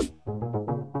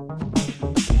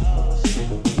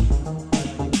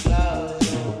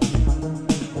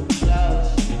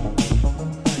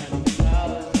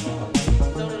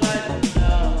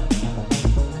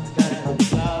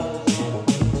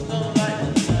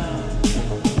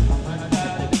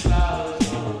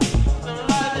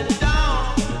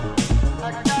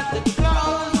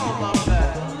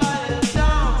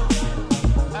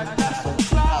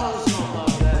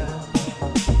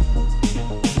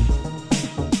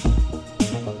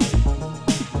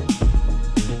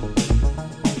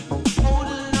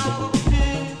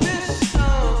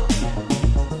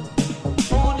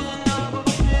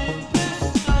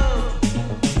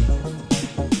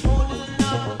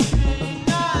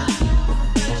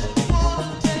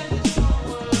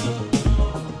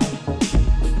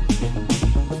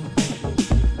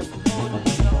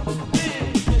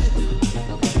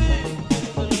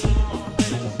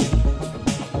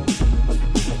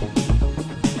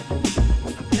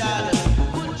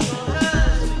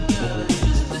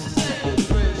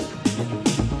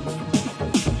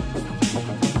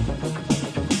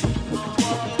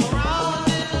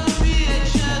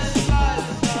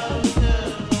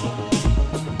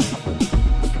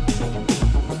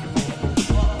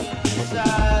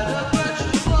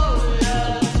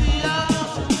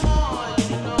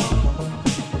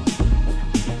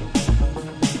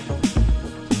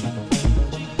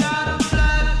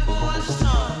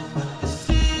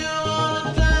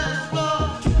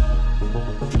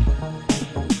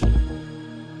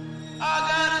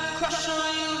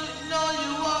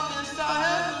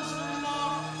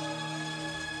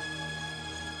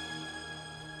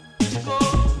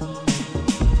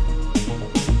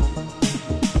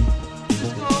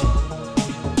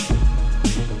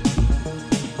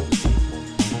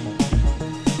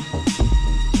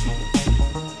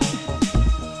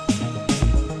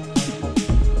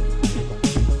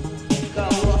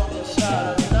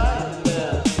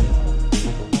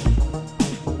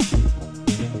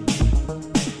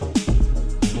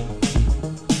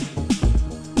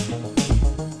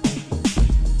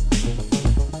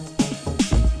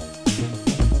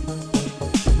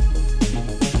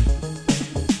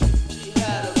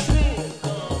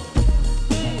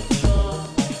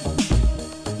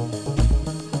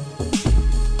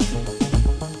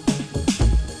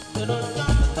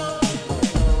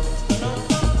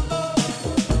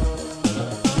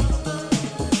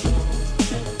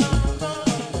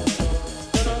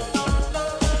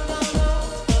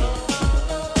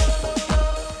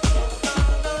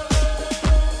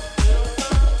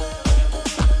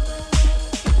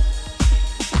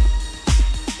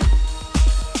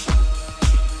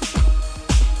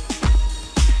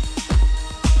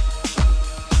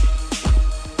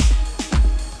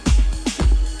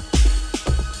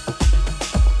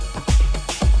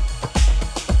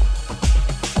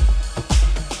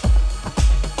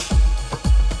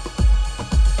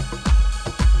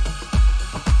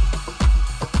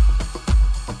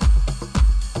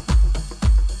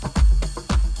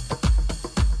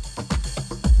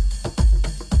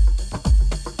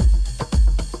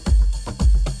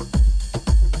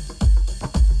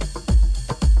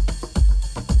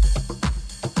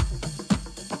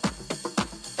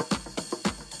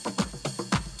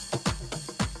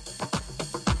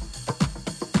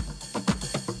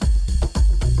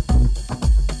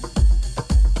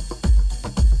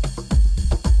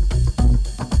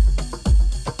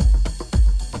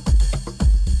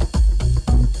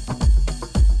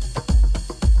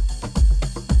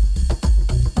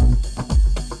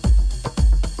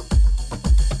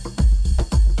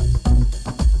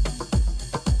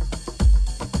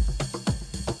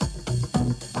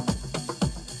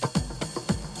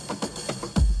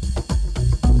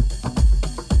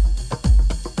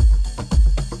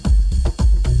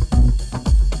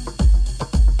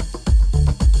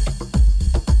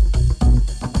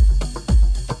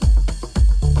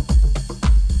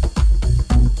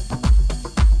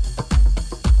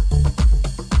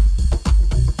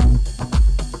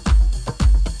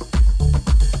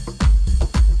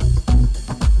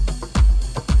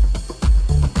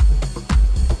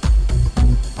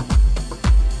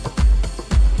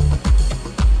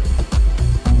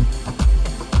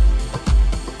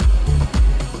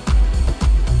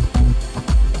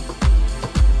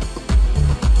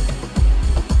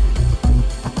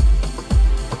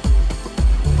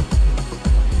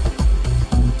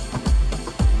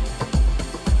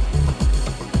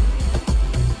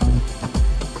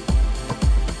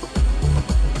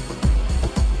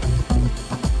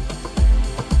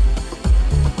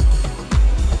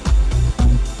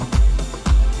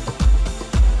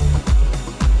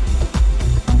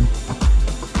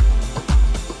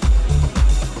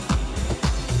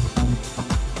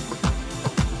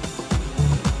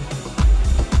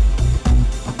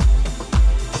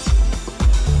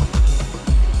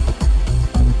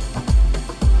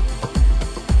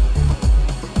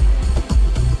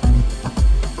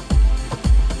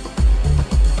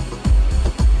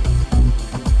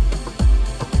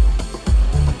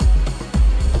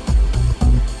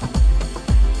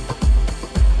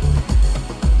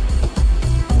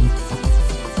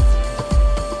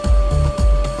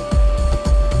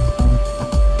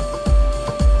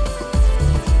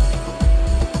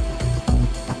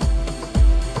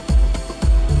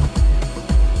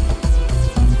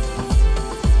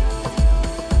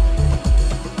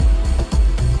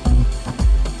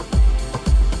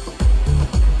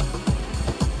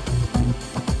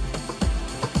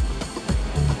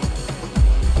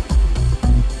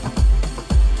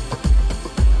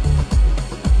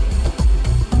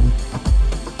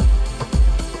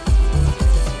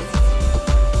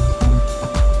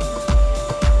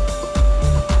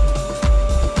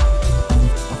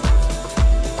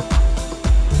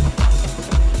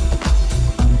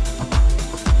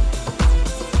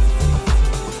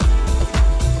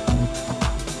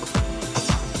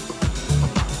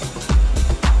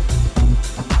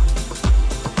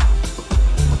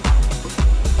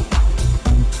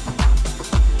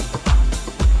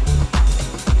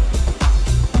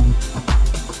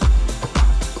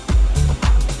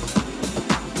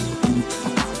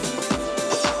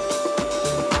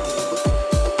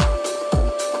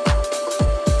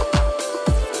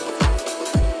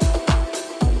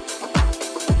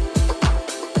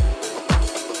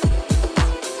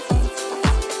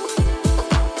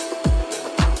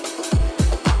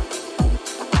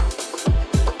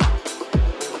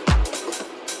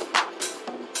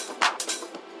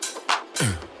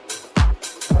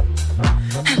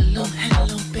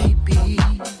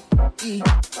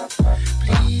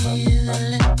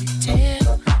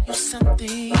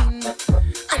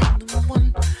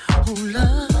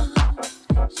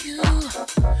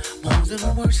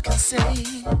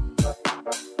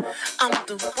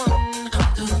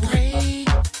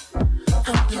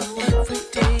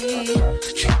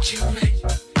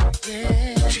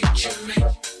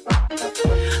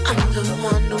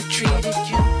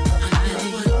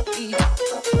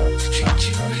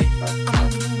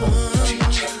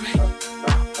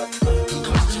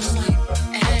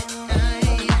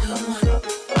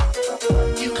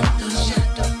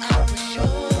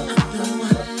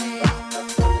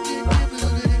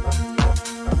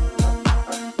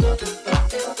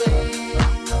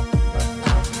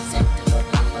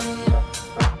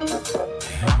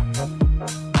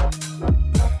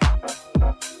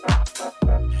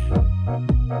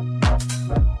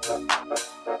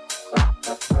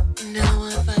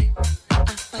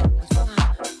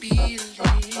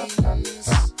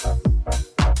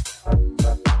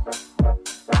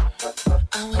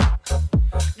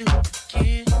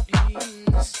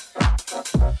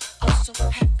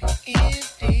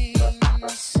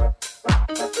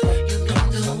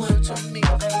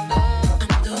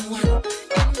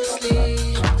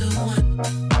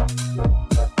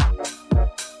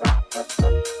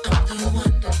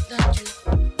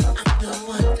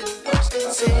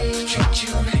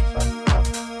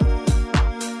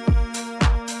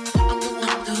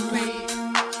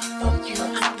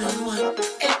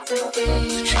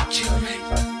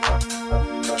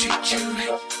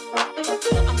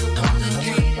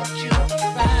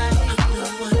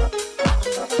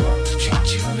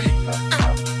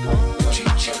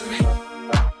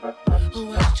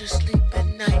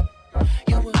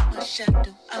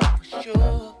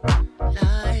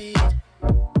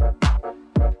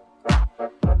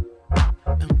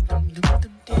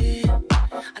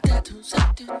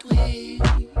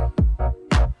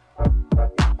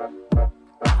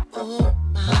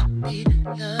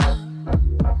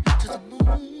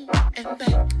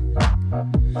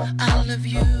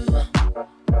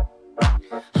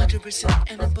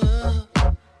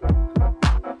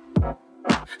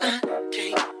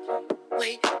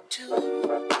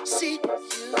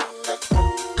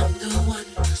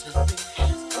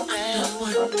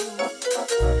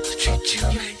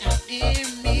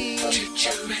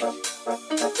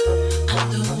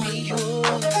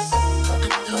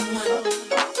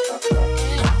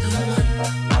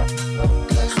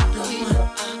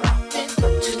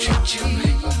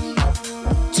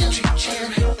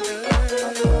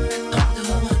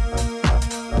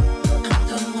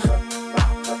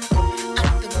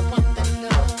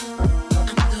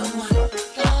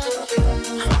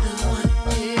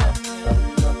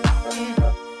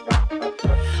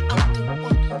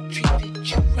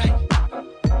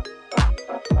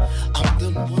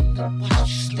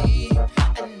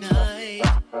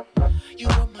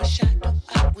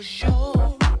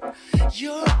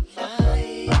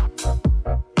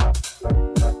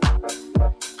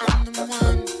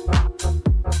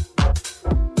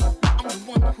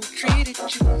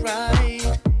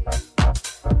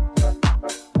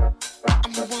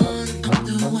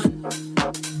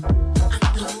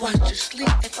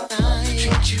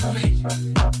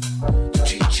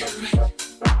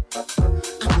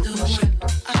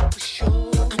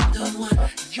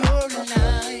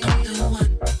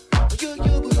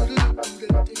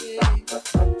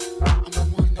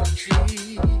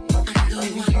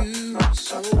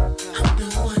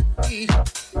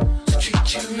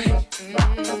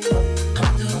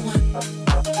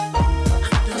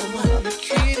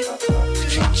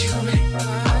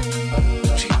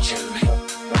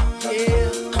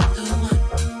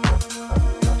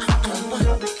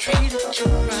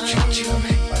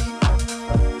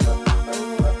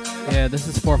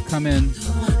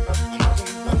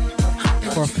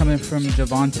 Forthcoming from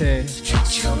Javante.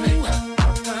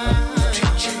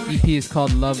 EP is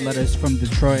called Love Letters from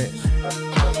Detroit.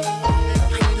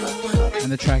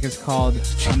 And the track is called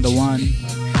I'm the One.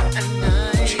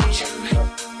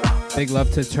 Big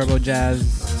love to Turbo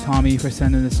Jazz, Tommy, for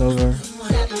sending this over.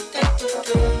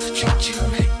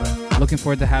 Looking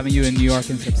forward to having you in New York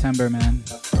in September, man.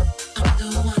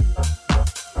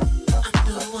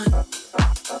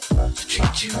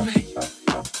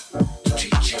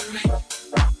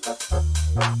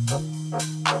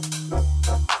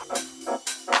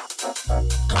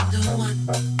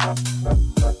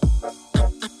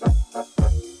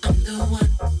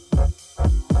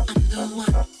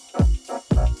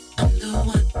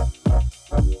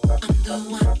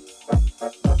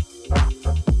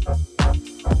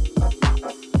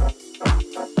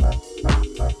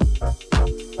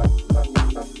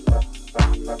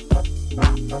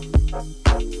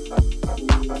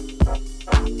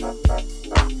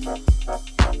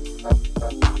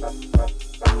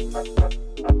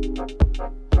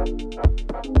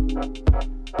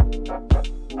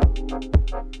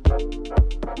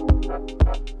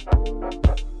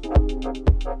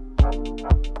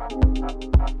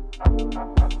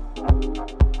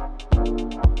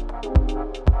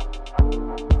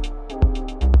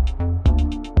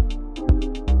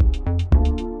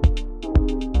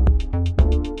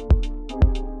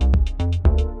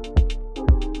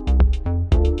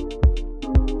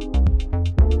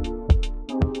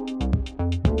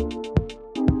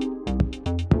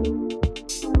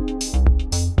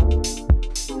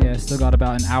 Still got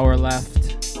about an hour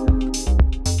left.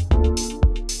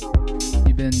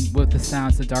 You've been with the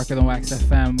sounds of Darker Than Wax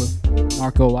FM with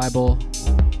Marco Weibel.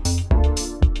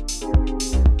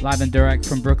 Live and direct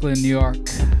from Brooklyn, New York,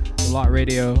 The Lot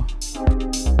Radio.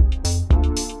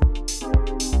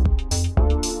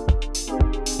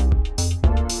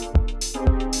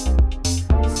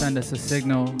 Send us a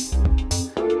signal.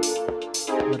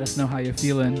 Let us know how you're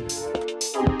feeling.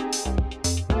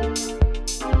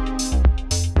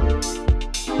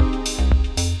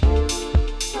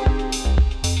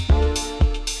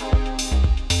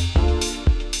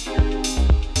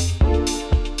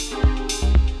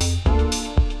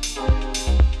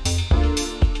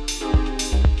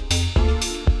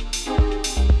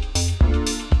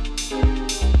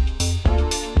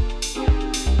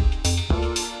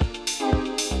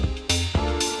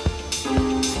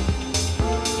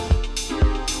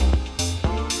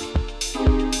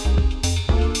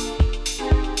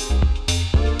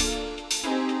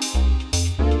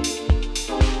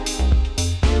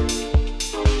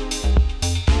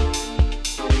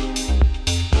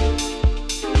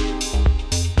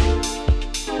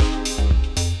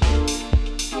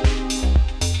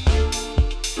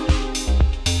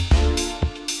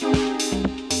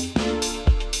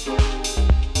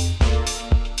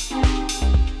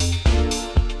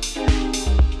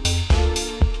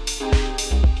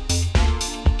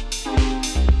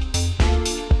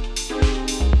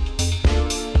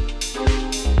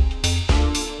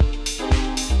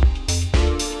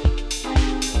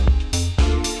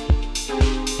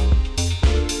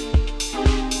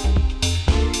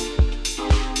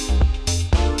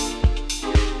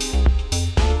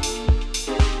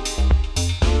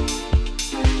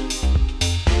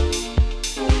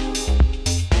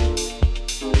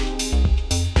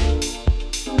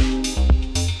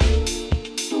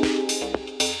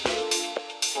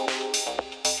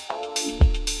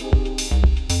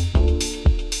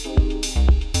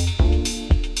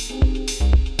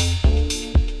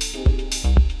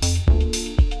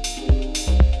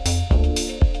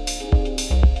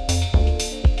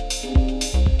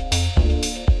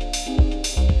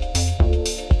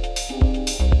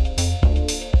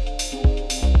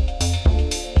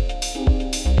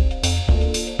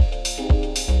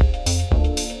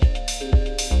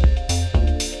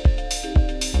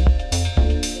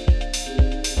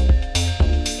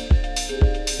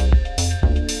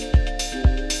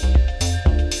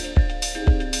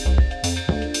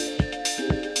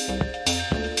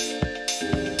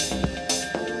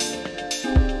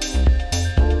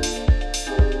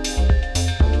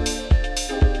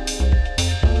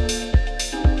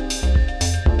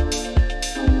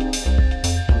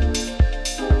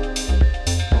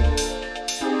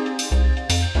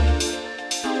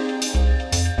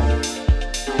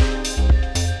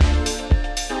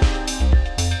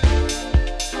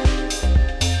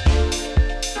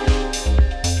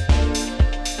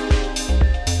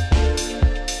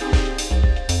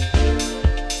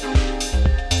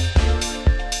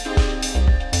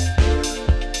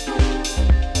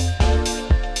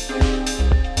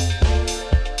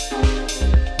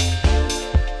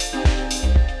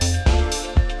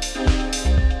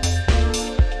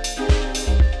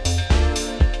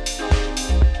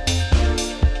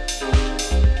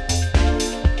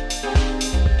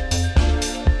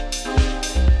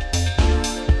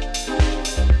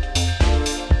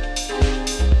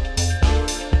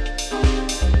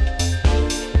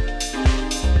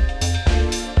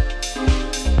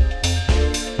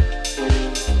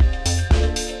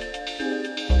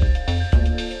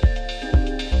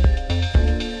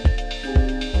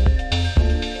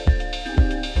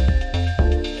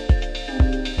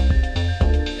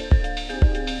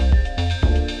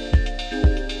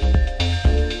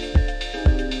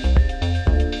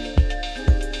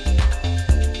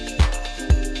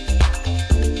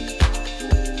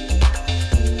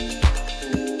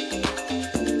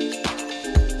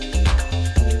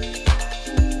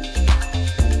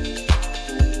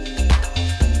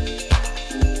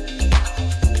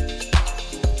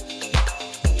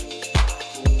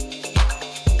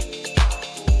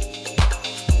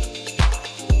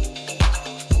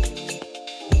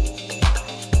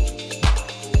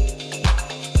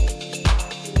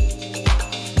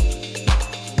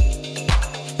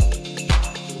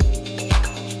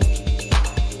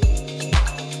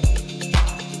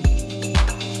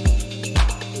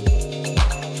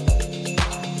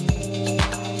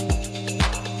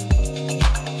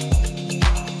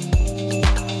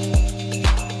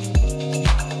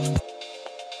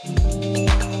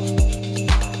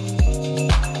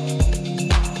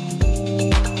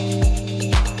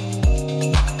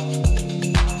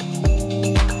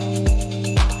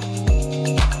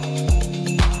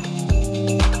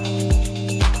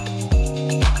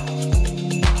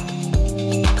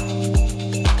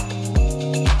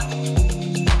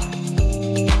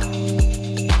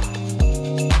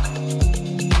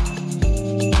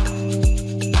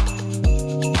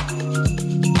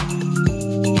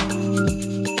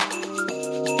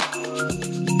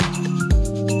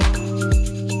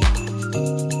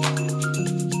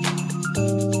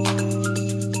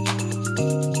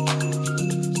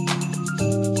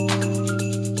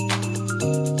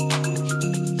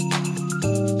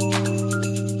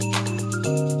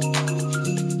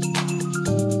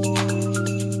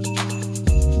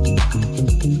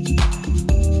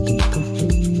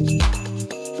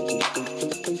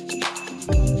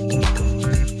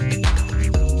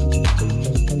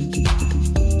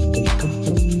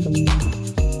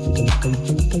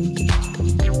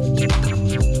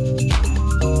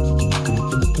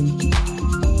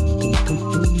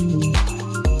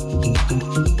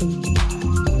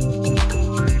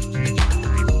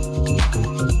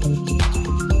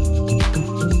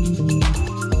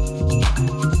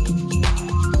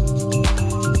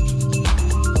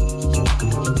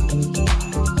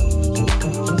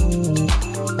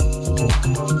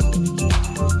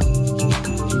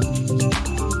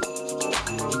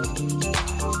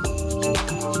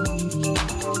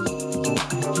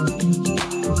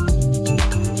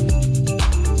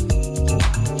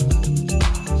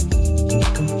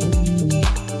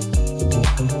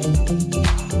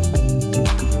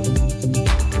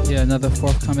 another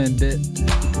forthcoming bit.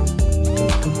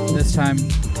 This time,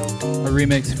 a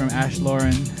remix from Ash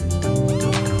Lauren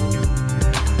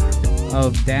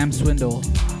of Damn Swindle.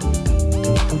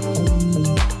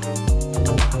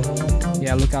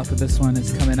 Yeah, look out for this one.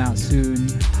 It's coming out soon.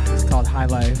 It's called High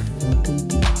Life.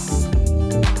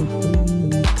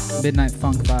 Midnight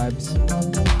Funk vibes.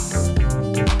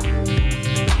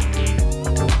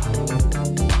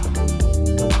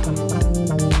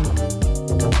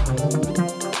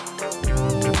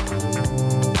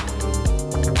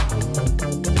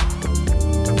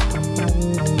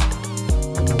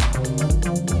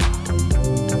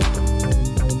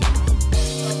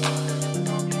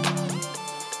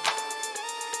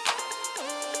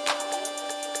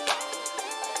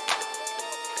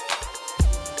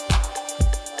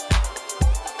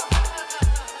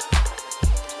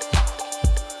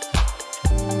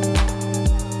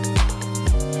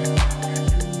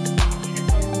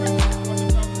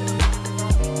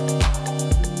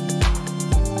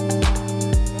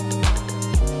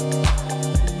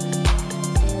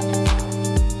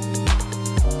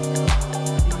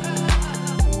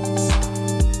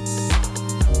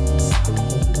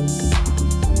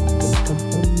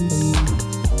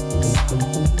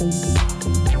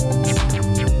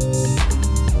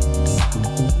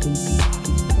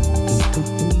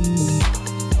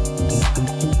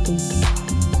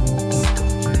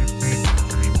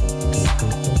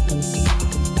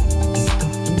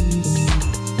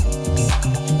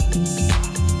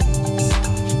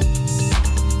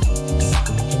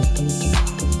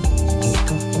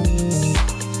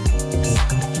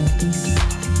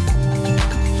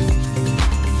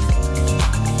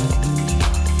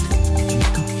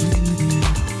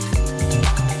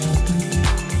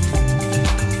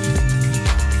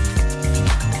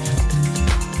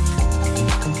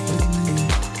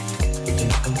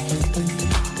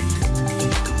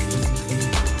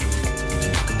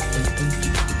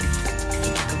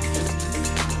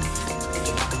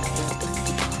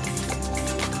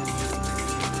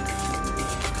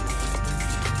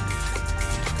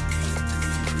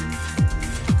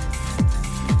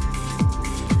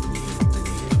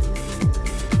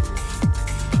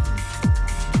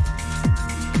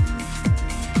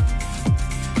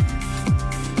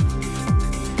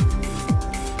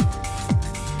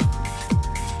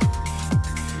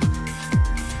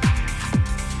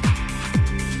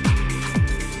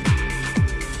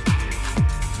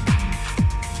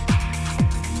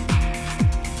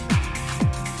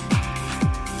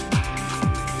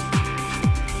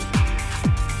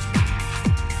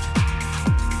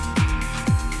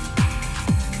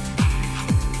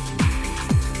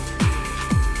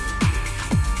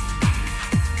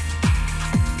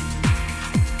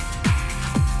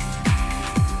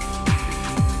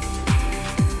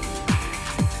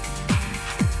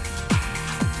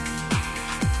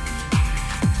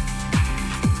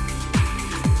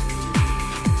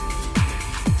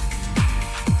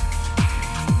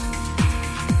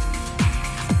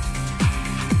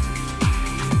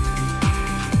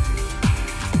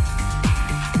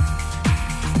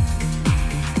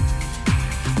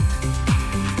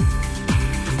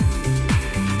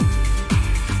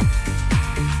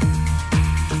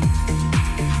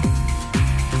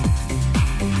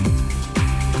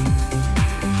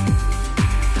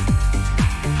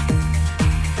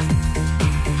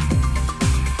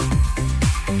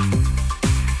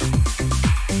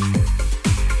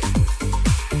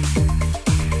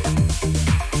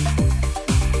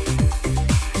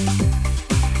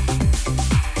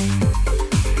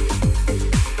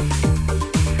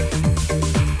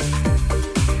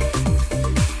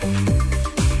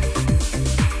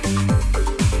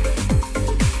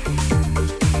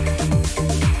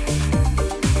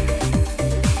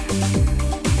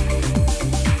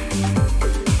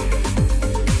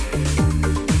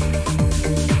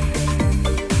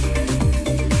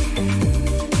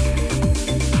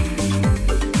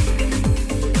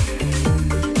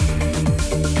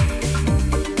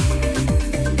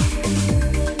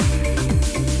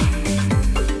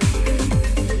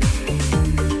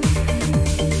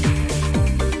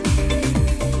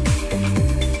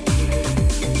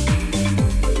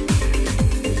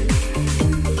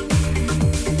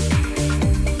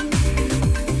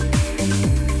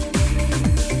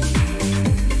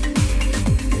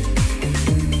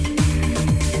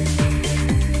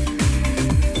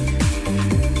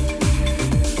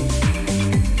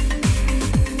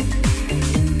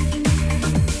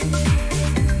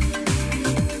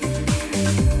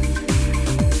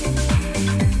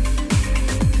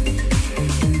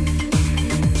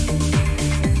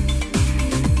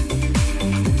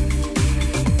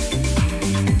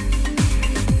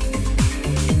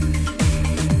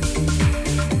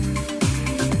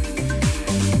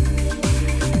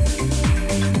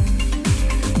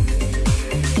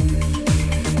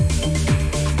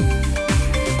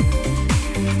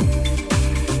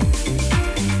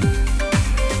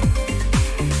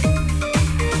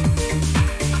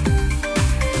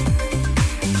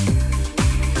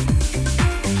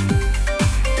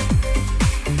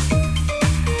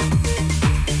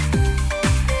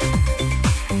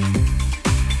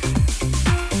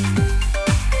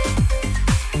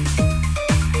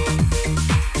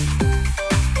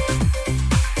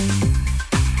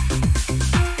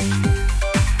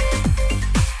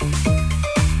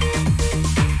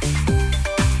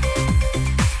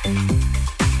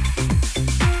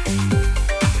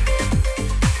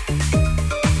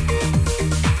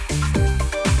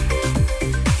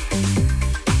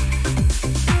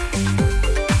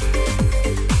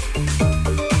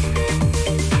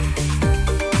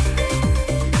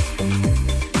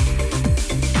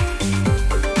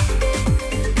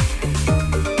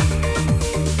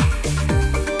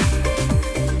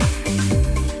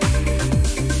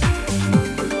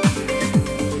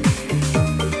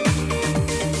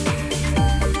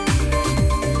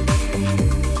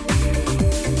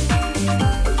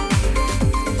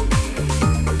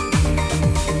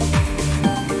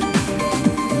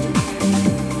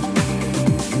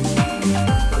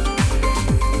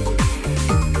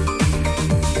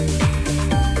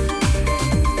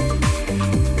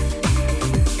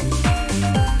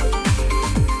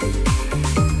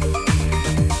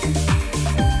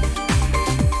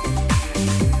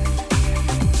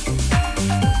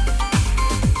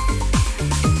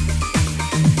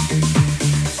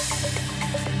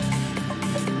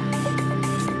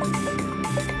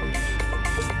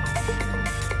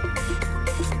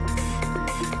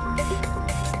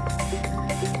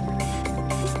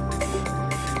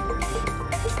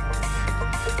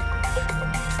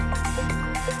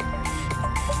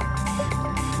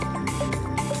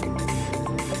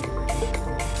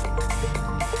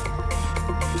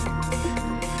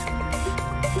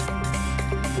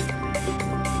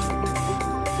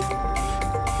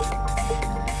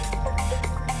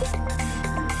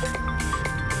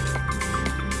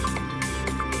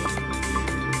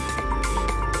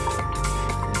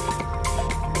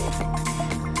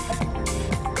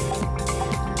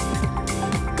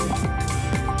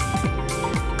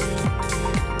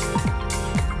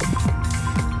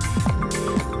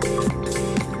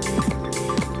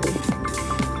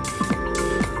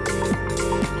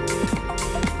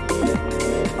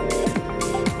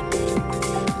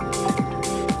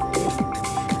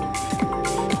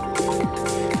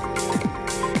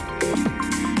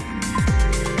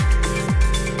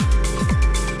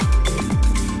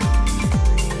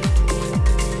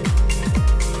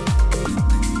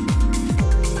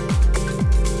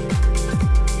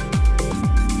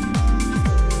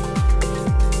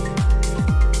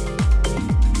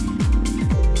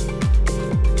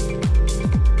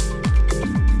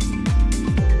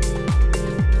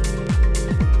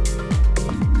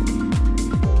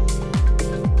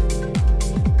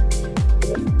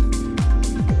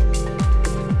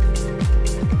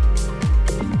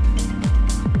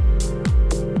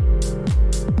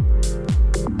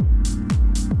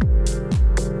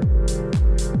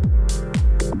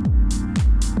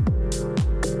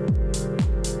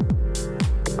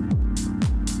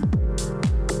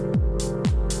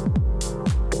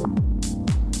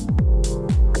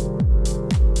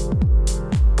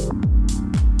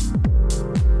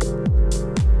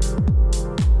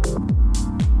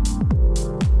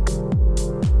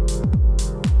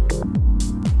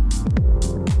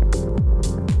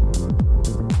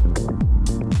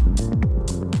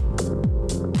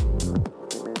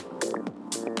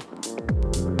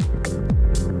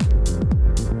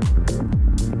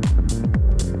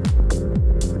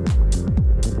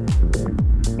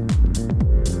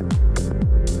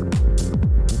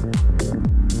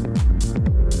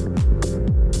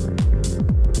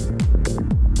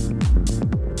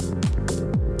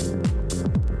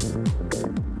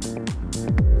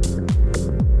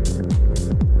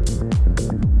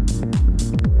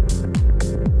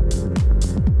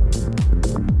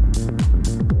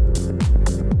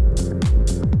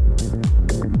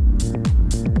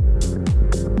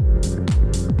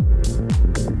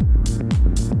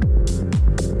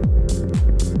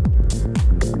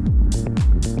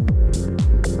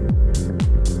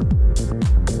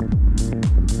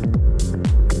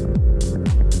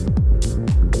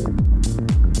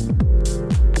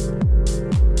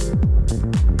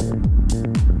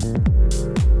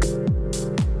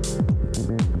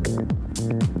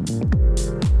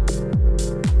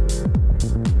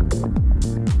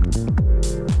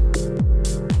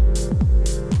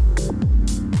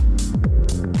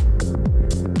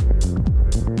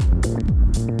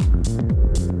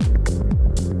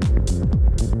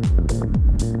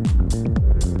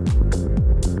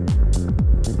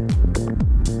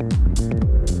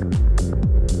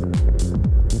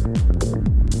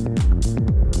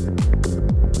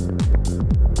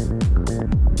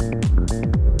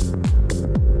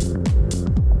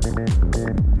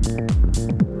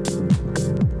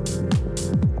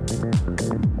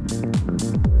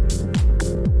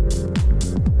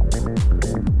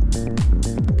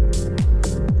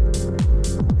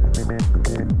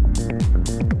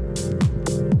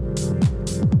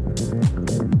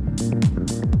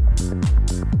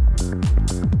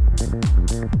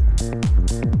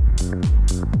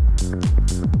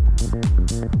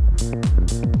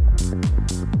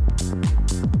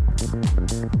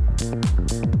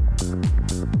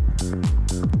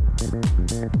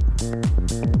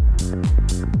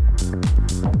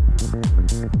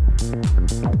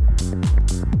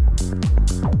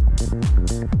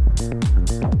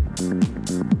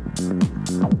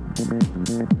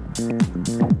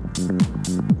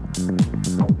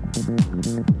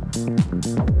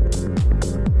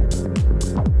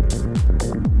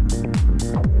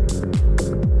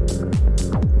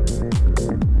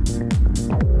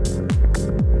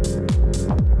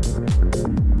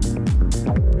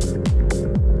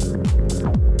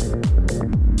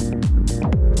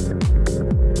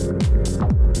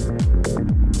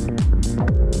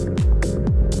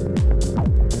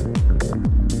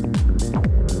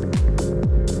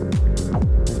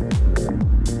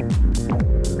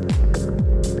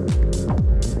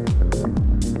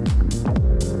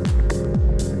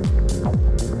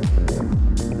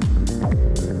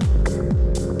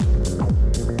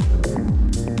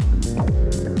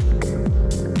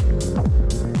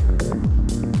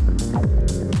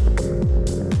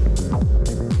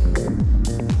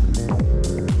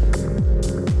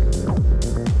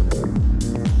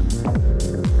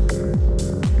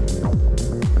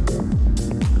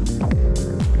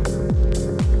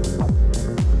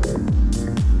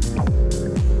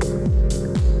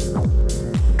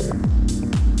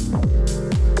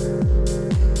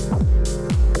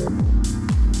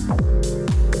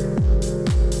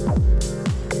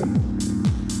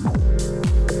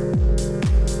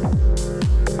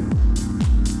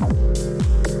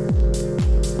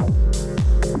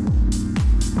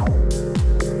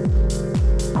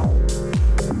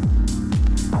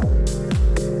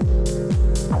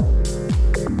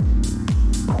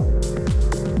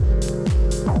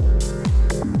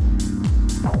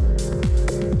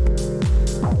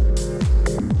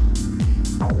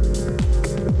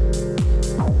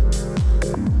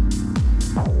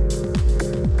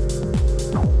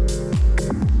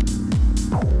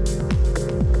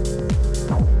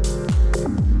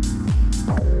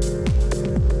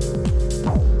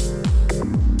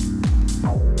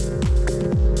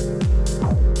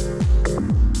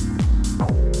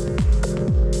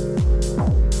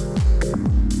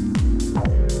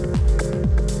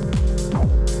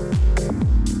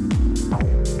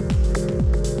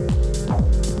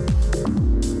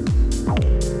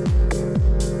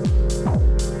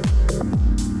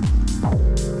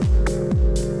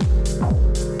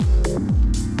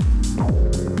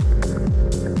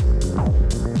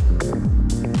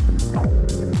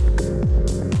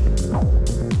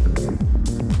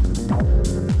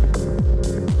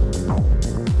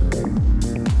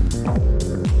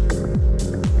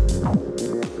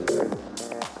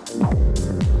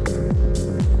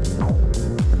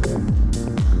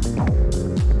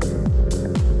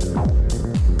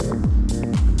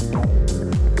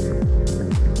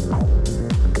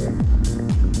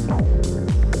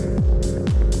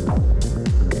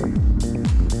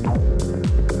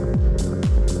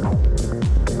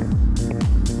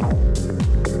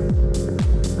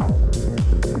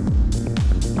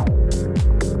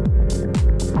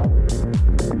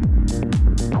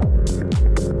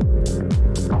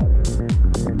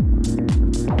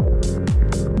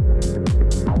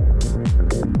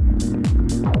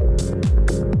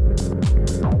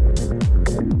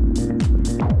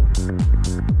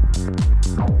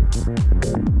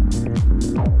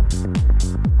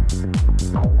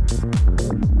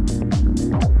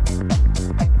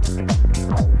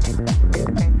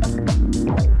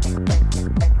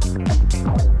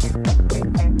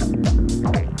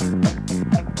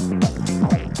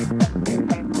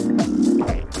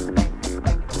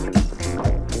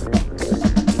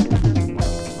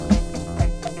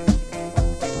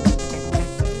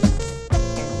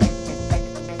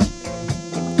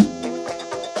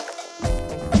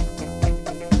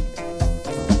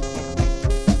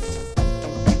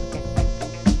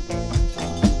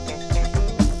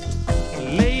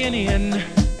 laying in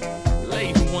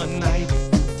late one night,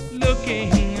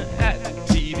 looking at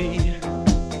TV.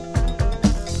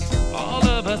 All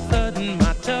of a sudden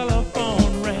my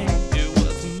telephone rang. It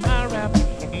was my rap,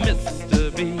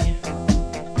 Mr. B.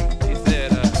 He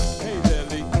said, hey there,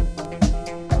 Lee,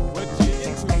 what you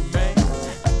into, man?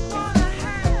 Wanna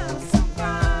have some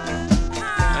fun.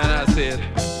 And I said,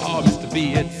 oh, Mr.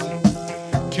 B, it's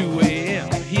 2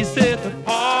 a.m. He said, the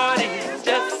party's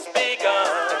just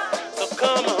begun, so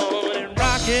come on and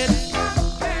rock it,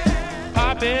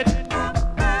 pop it,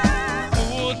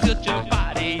 cool, tilt your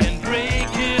body and break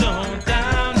it on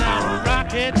down. Now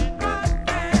rock it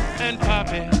and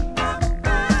pop it,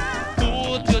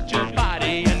 cool, tilt your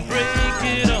body and break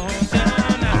it on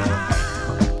down now.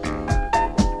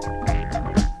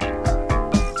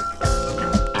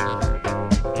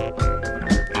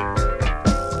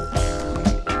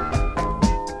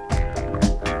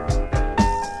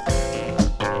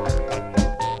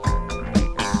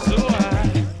 So I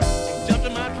jumped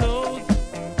in my clothes,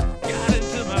 got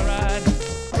into my ride,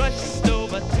 rushed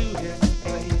over to his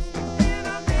place.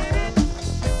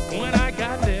 When I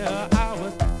got there, I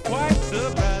was quite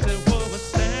surprised at what was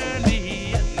staring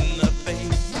me in the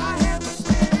face.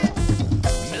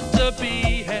 Mr. B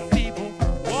had people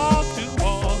wall to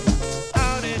wall,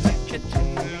 out in the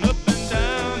kitchen, up and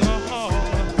down the hall.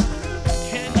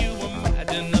 Can you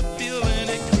imagine the feeling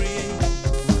it creates?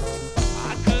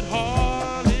 I could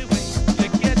hardly wait to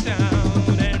get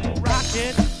down and rock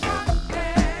it,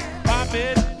 pop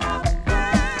it,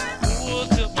 cool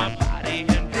to my body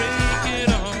and break it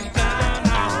on down.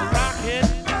 Now rock it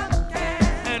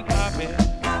and pop it,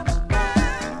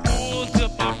 cool to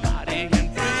my body and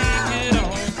break it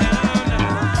on down now.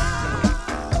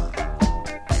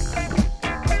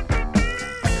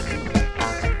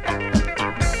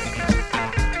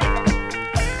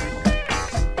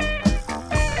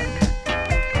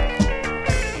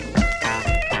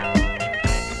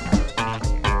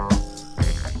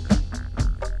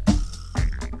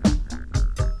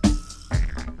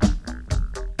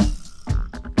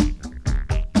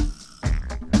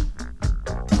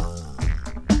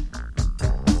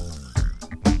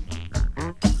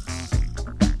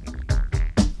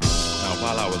 Now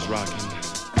while I was rocking,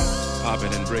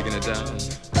 popping and breaking it down,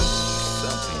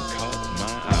 something caught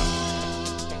my eye.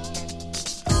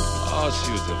 Oh,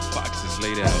 she was the foxiest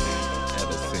lady I've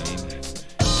ever seen.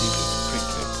 She just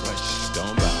quickly brushed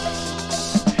on by.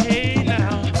 Hey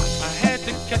now, I had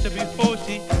to catch her before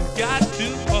she got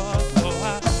too far, so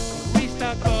I reached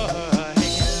out for her hand.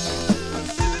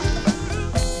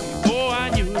 Before I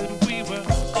knew it, we were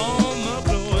on the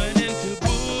floor and into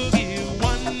boogie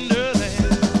wonderland.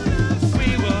 We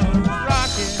were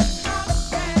rocking,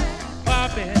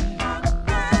 popping,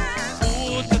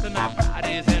 cool to the night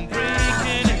bodies and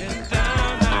breaking it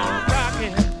down. Now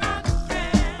rocking,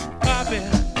 popping,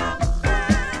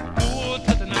 cool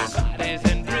to the night bodies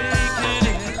and breaking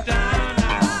it down.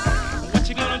 Now what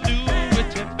you gonna do with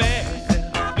your bad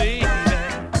self, baby?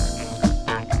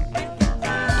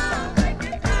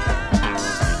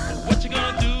 What you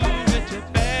gonna do with your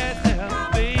bad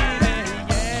self, baby?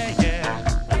 Yeah, yeah.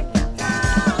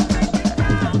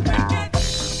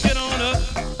 Get on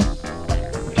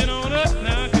up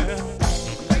now, girl.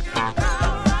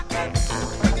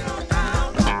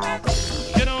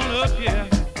 Get on up, yeah.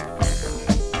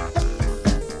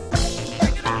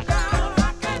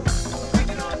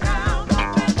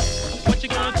 What you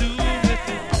gonna do with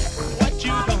it? What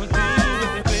you gonna do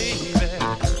with it, baby?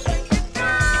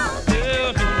 Tell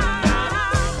me now.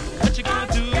 What you gonna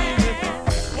do with it?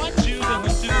 What you gonna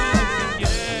do with it?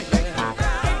 Yeah, yeah.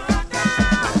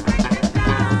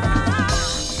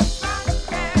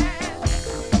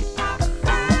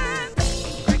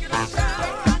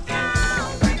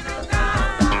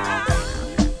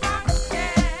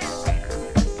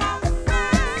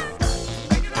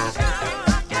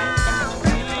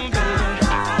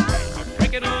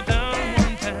 Break it all down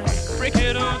one time. Break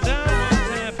it all down one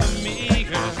time for me,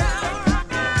 girl.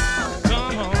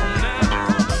 Come on now.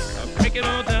 Break it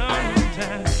all down one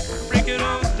time. Break it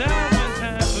all down one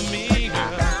time for me,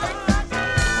 girl.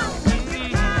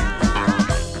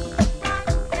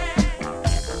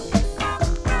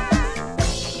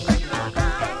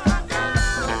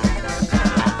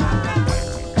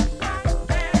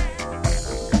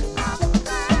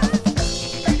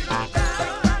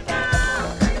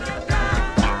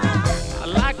 I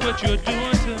like what you're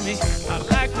doing to me. I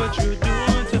like what you're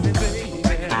doing to me, baby.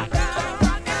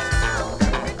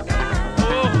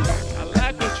 Oh, I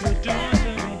like what you're doing to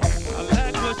me. I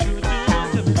like what you're doing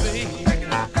to me, baby.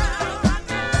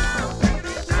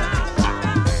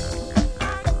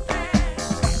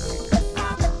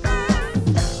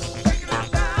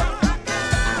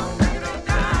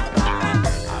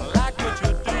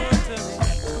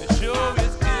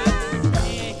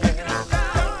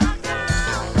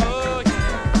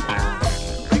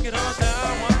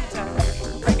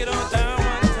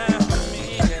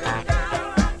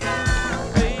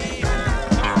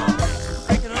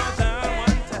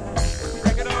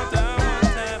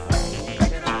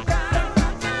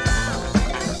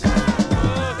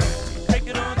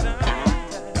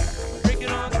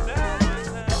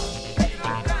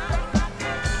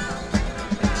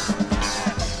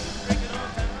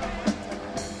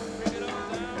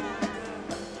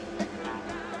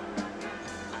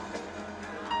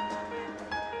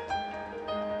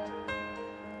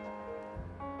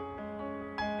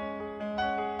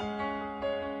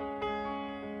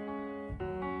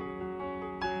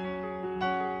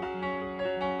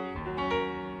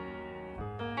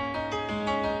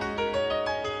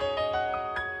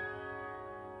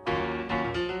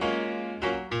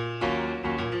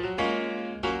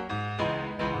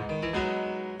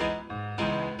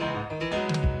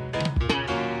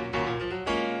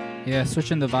 Yeah,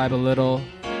 switching the vibe a little.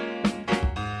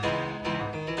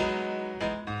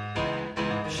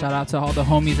 Shout out to all the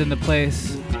homies in the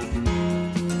place.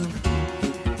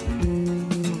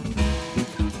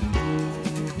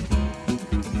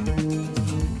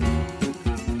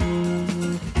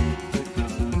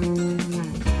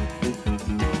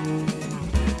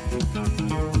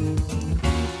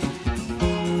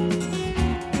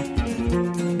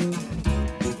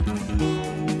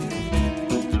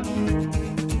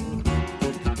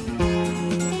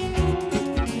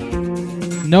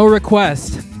 No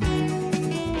request.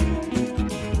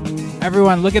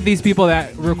 Everyone, look at these people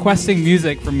that requesting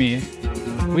music from me.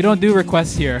 We don't do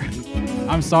requests here.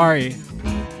 I'm sorry.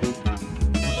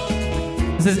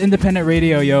 This is independent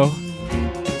radio, yo.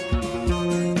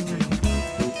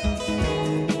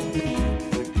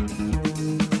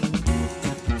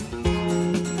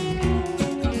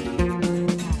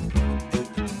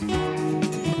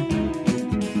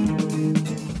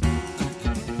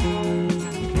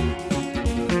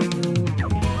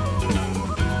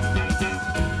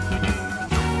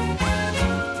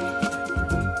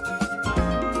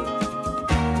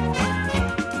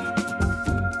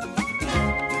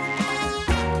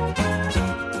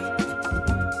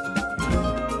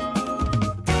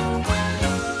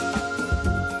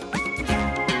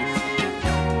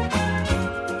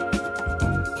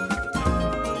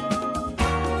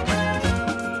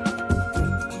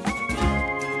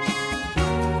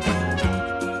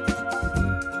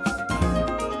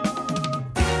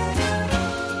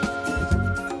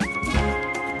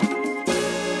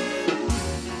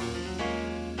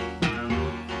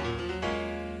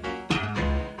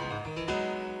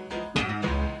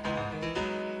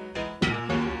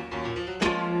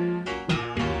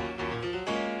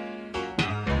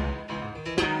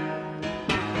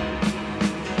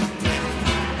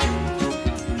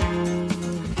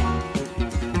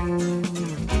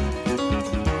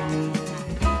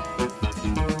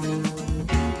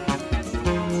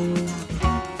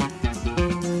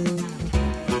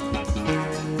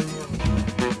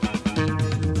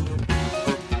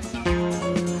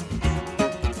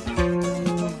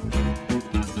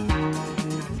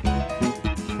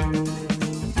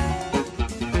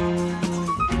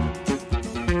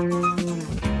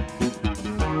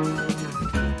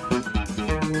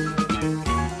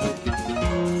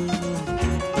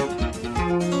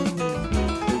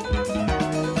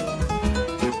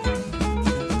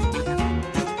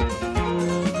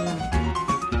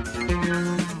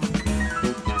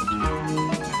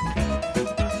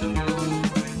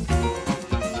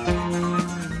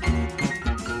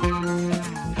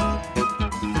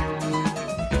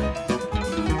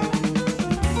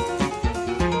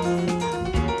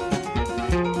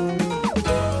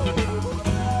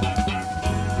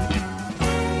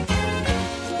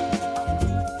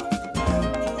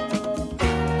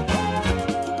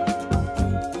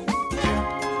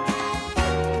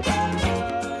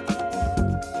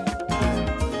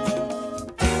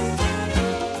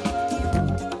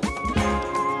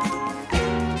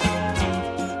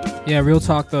 Yeah, real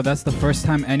talk though, that's the first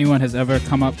time anyone has ever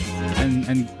come up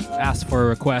and asked for a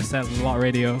request at Lot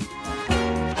Radio.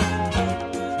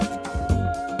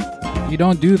 You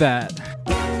don't do that.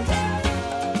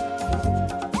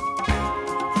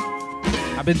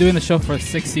 I've been doing the show for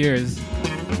 6 years.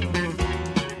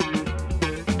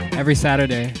 Every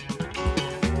Saturday.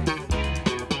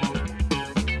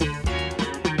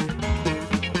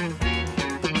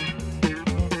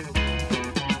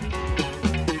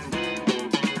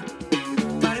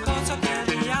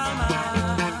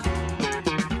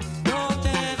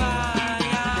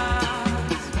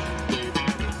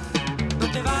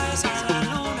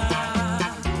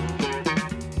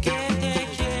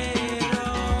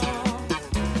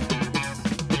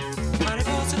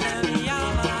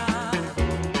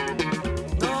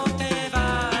 No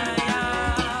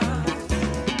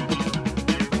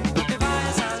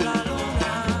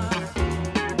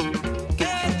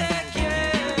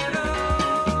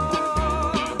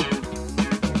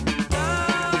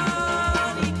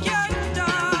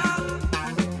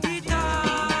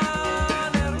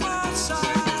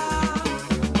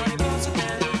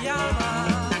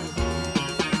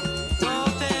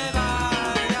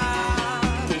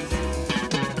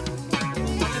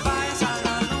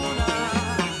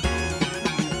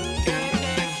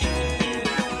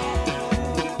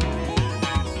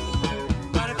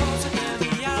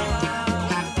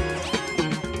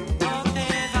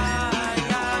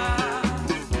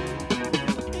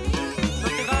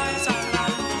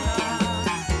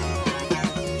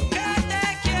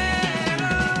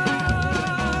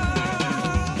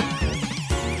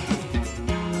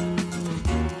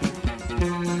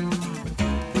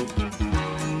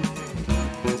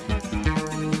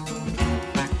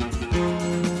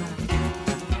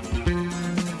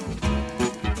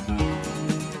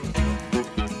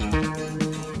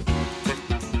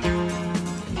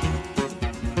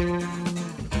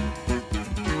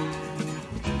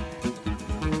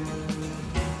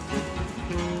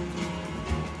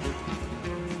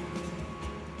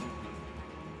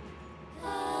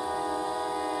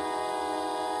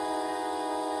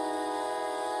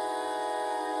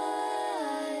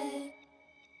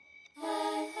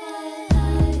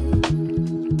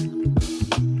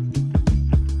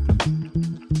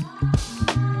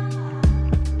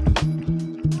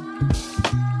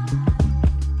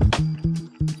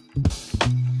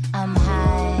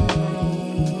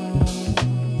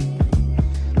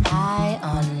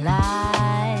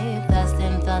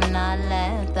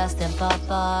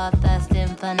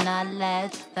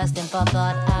let. Thirsting for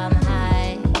thought, I'm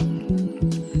high.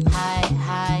 High,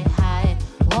 high, high.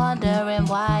 Wondering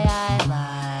why I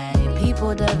lie.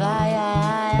 People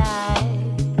divide.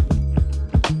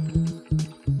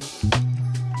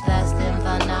 Thirsting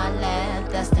for knowledge,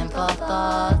 thirsting for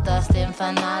thought, thirsting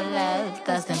for knowledge,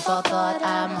 thirsting for thought,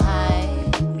 I'm high.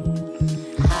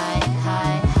 High,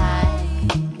 high, high.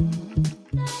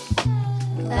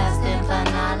 Thirsting for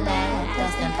knowledge,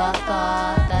 thirsting for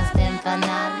thought, thirsting for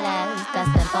knowledge,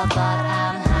 thirsting for thought,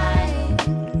 I'm high.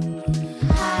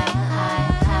 High, high,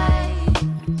 high.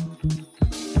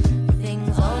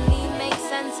 Things only make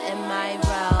sense in my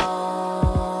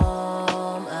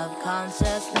realm of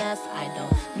consciousness. I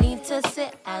don't need to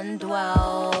sit and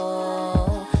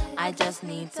dwell. I just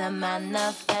need to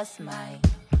manifest. My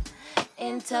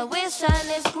intuition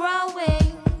is growing.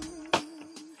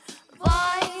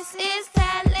 Voice is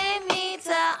telling me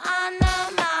to honor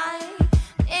my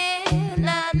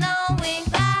inner knowing.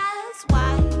 That's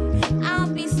why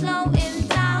I'll be slowing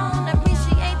down,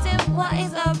 appreciating what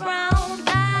is around.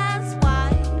 That's why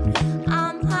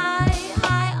I'm high,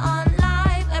 high on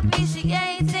life,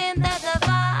 appreciating the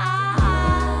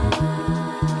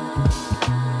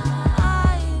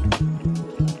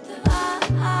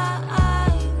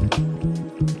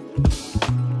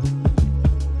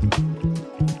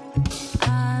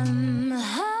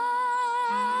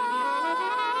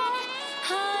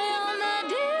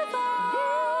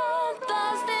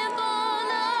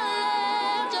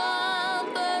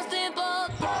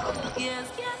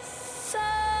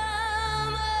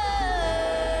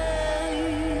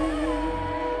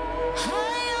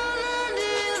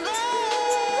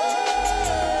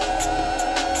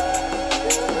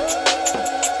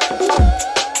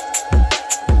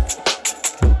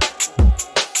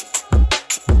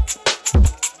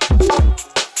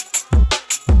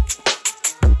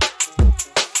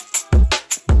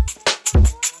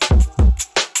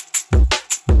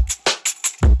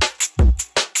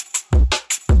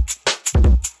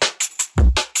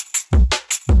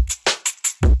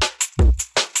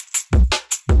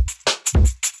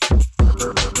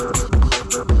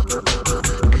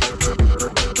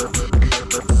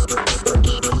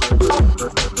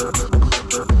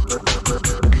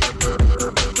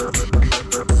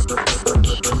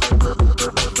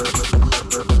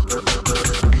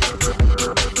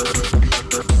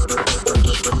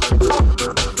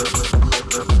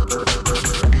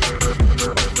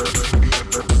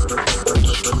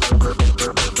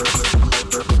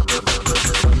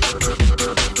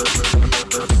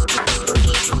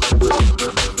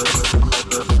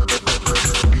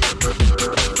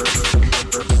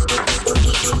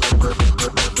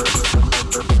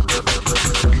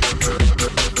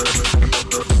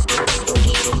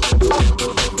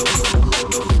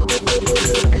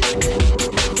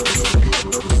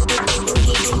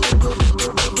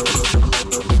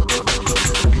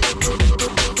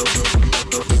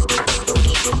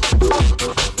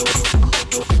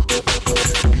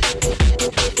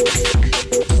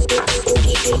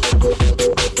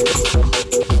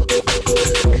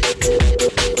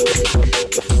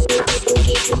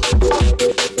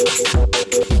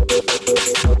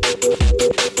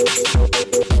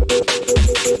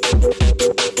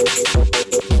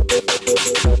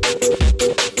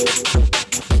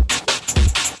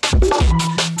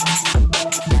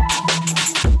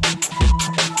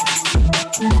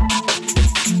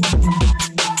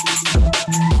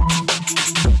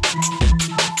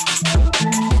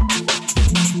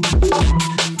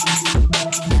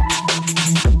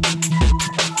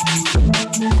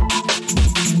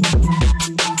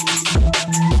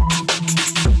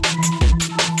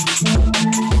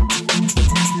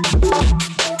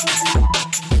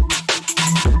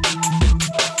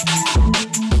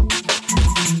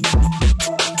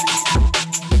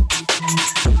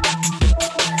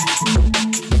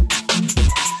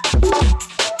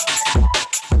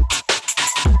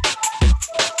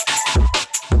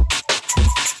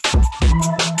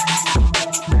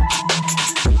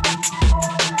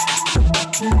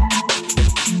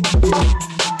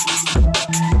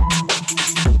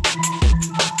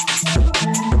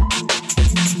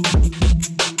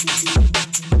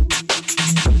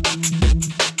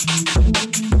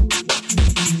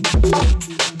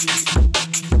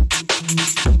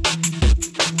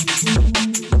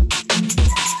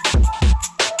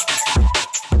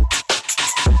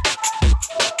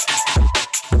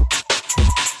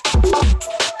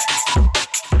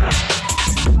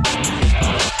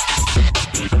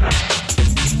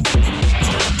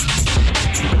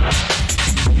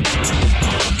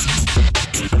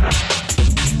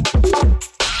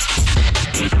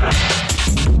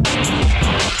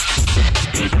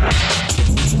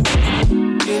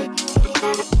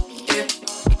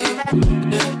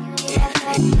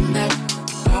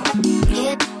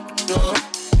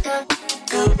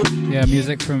Yeah,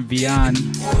 music from Vian.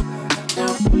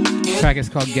 The track is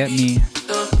called Get Me.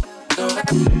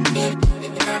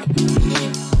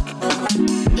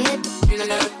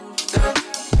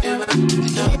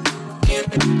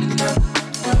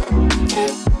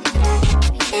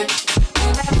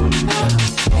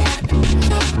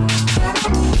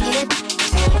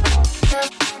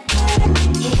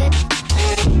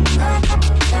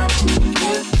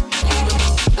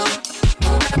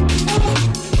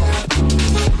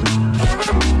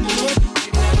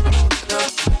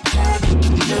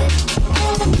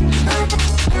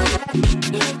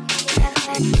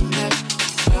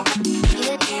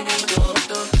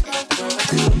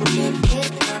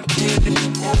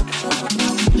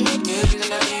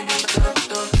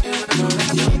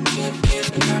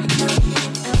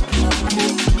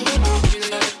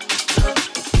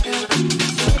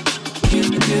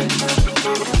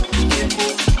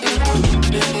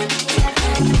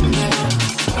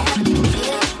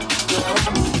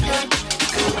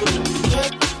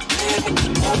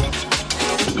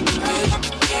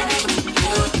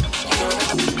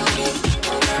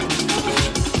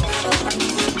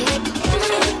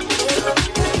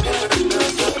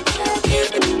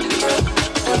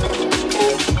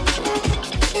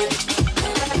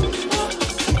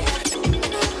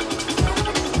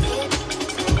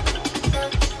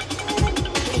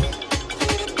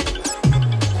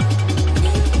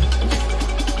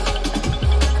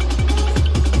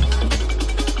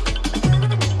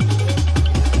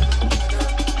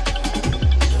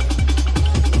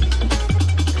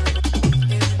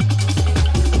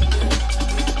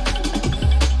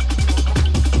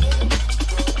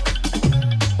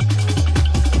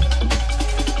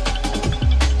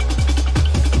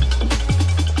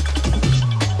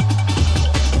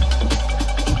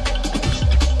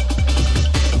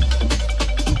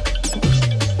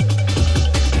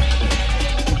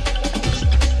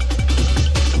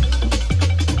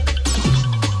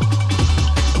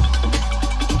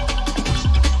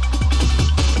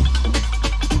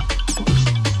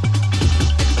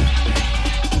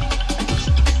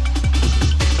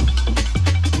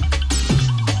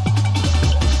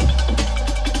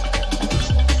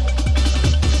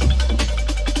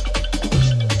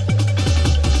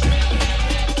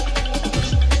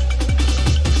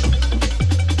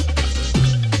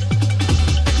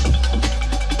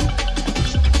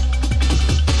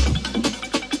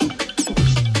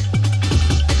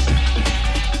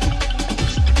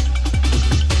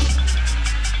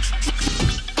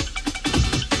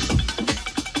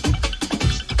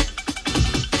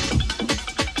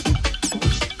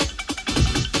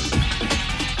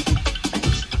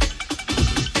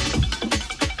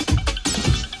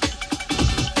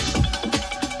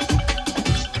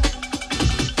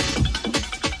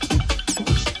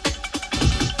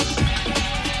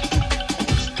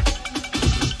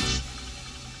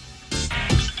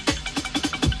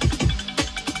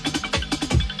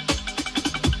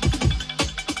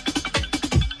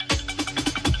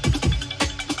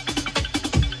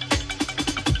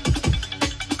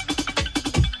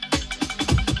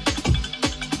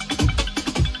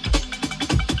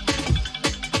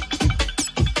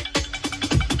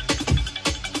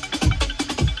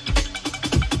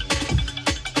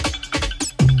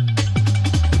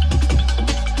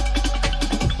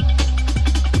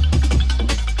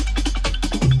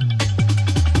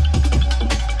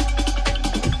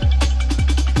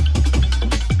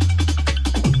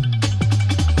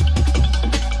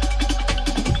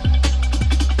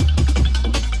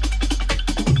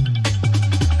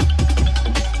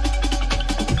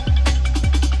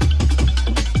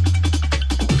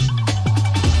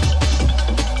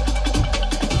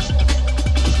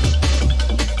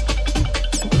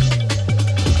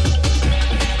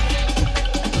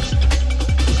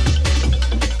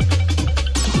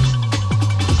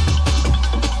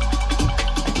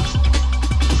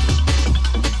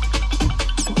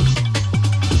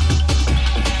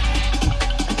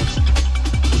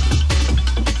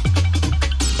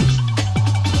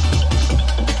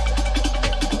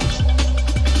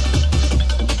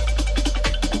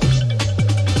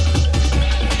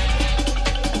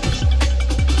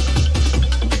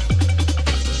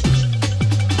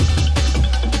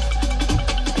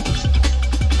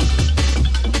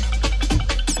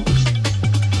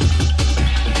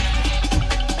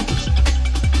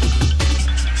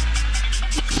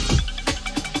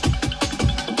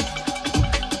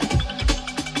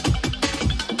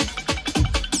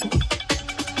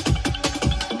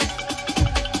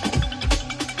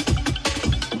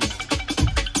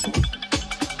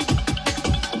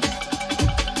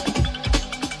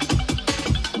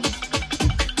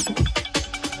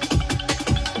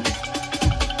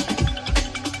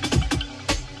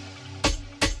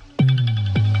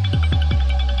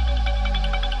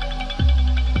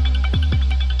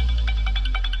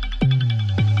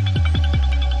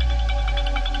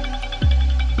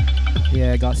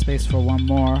 Yeah, got space for one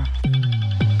more.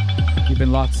 You've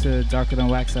been locked to Darker Than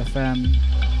Wax FM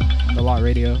on the Lot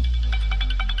Radio.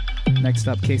 Next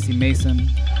up, Casey Mason.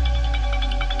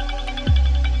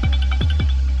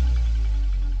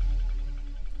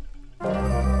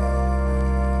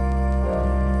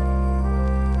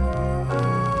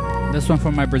 This one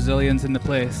from my Brazilians in the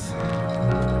place.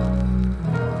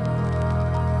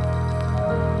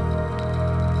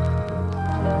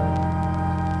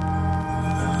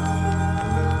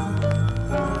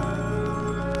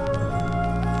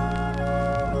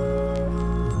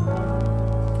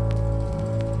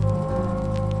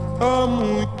 Há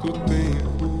muito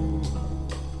tempo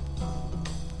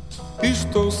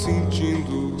estou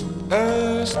sentindo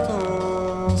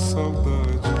esta saudade.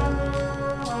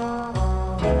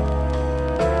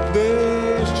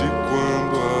 Desde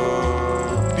quando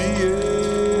a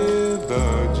piedade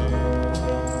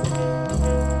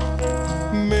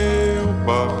meu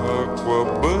barraco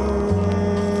abandonou.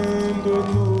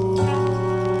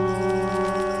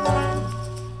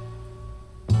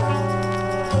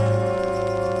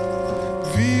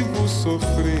 Vivo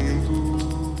sofrendo,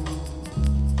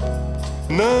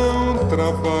 não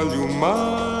trabalho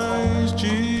mais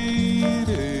direito,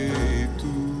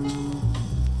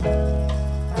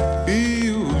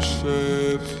 e o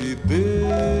chefe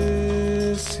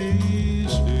desse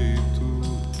jeito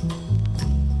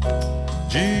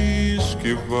diz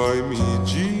que vai me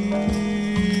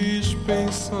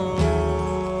dispensar.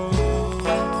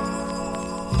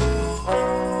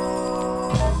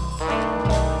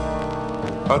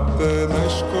 Até na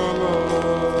escola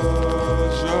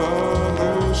já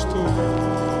não estou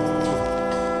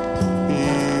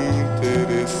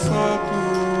interessado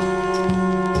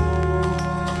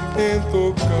em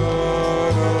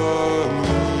tocar a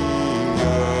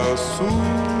minha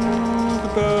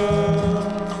surda,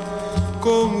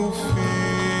 como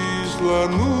fiz lá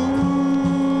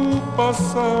no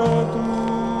passado.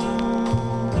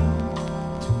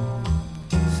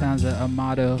 Sounds of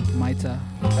Amado Maita.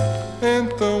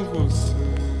 Então você,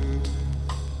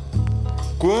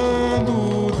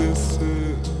 quando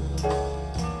descer,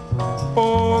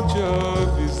 pode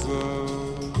avisar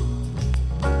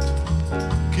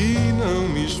que não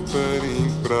me esperem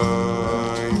pra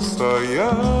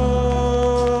ensaiar.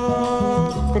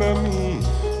 Pra mim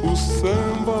o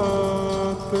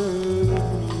samba terminou.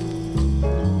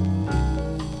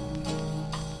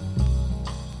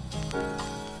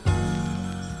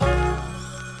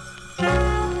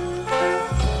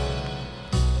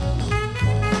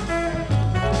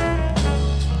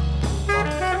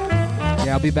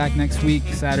 Yeah, I'll be back next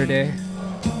week, Saturday,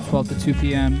 12 to 2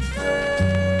 p.m.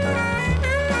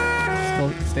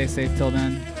 Still stay safe till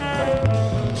then.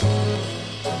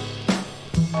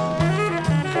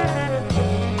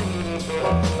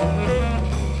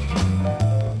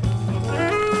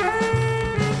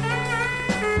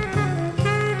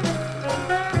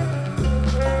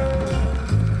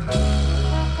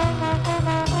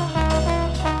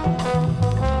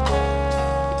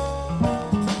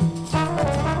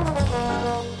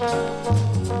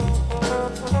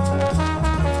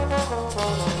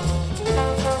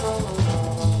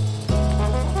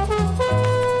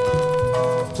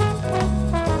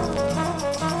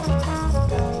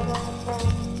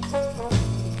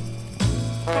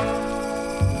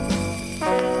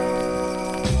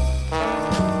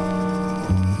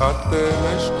 Até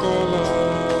na escola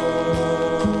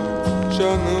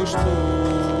já não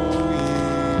estou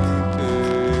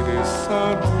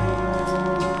interessado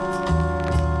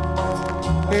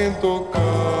em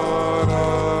tocar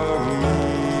a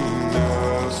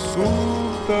minha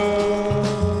surda,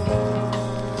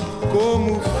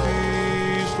 como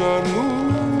fiz lá no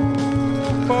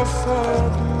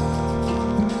passado.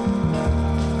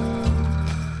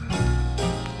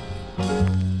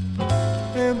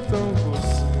 Então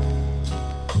você,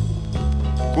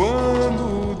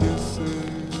 quando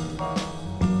descer,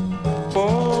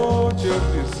 pode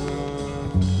avisar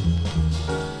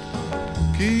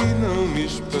que não me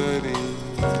esperem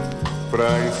pra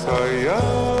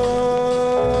ensaiar.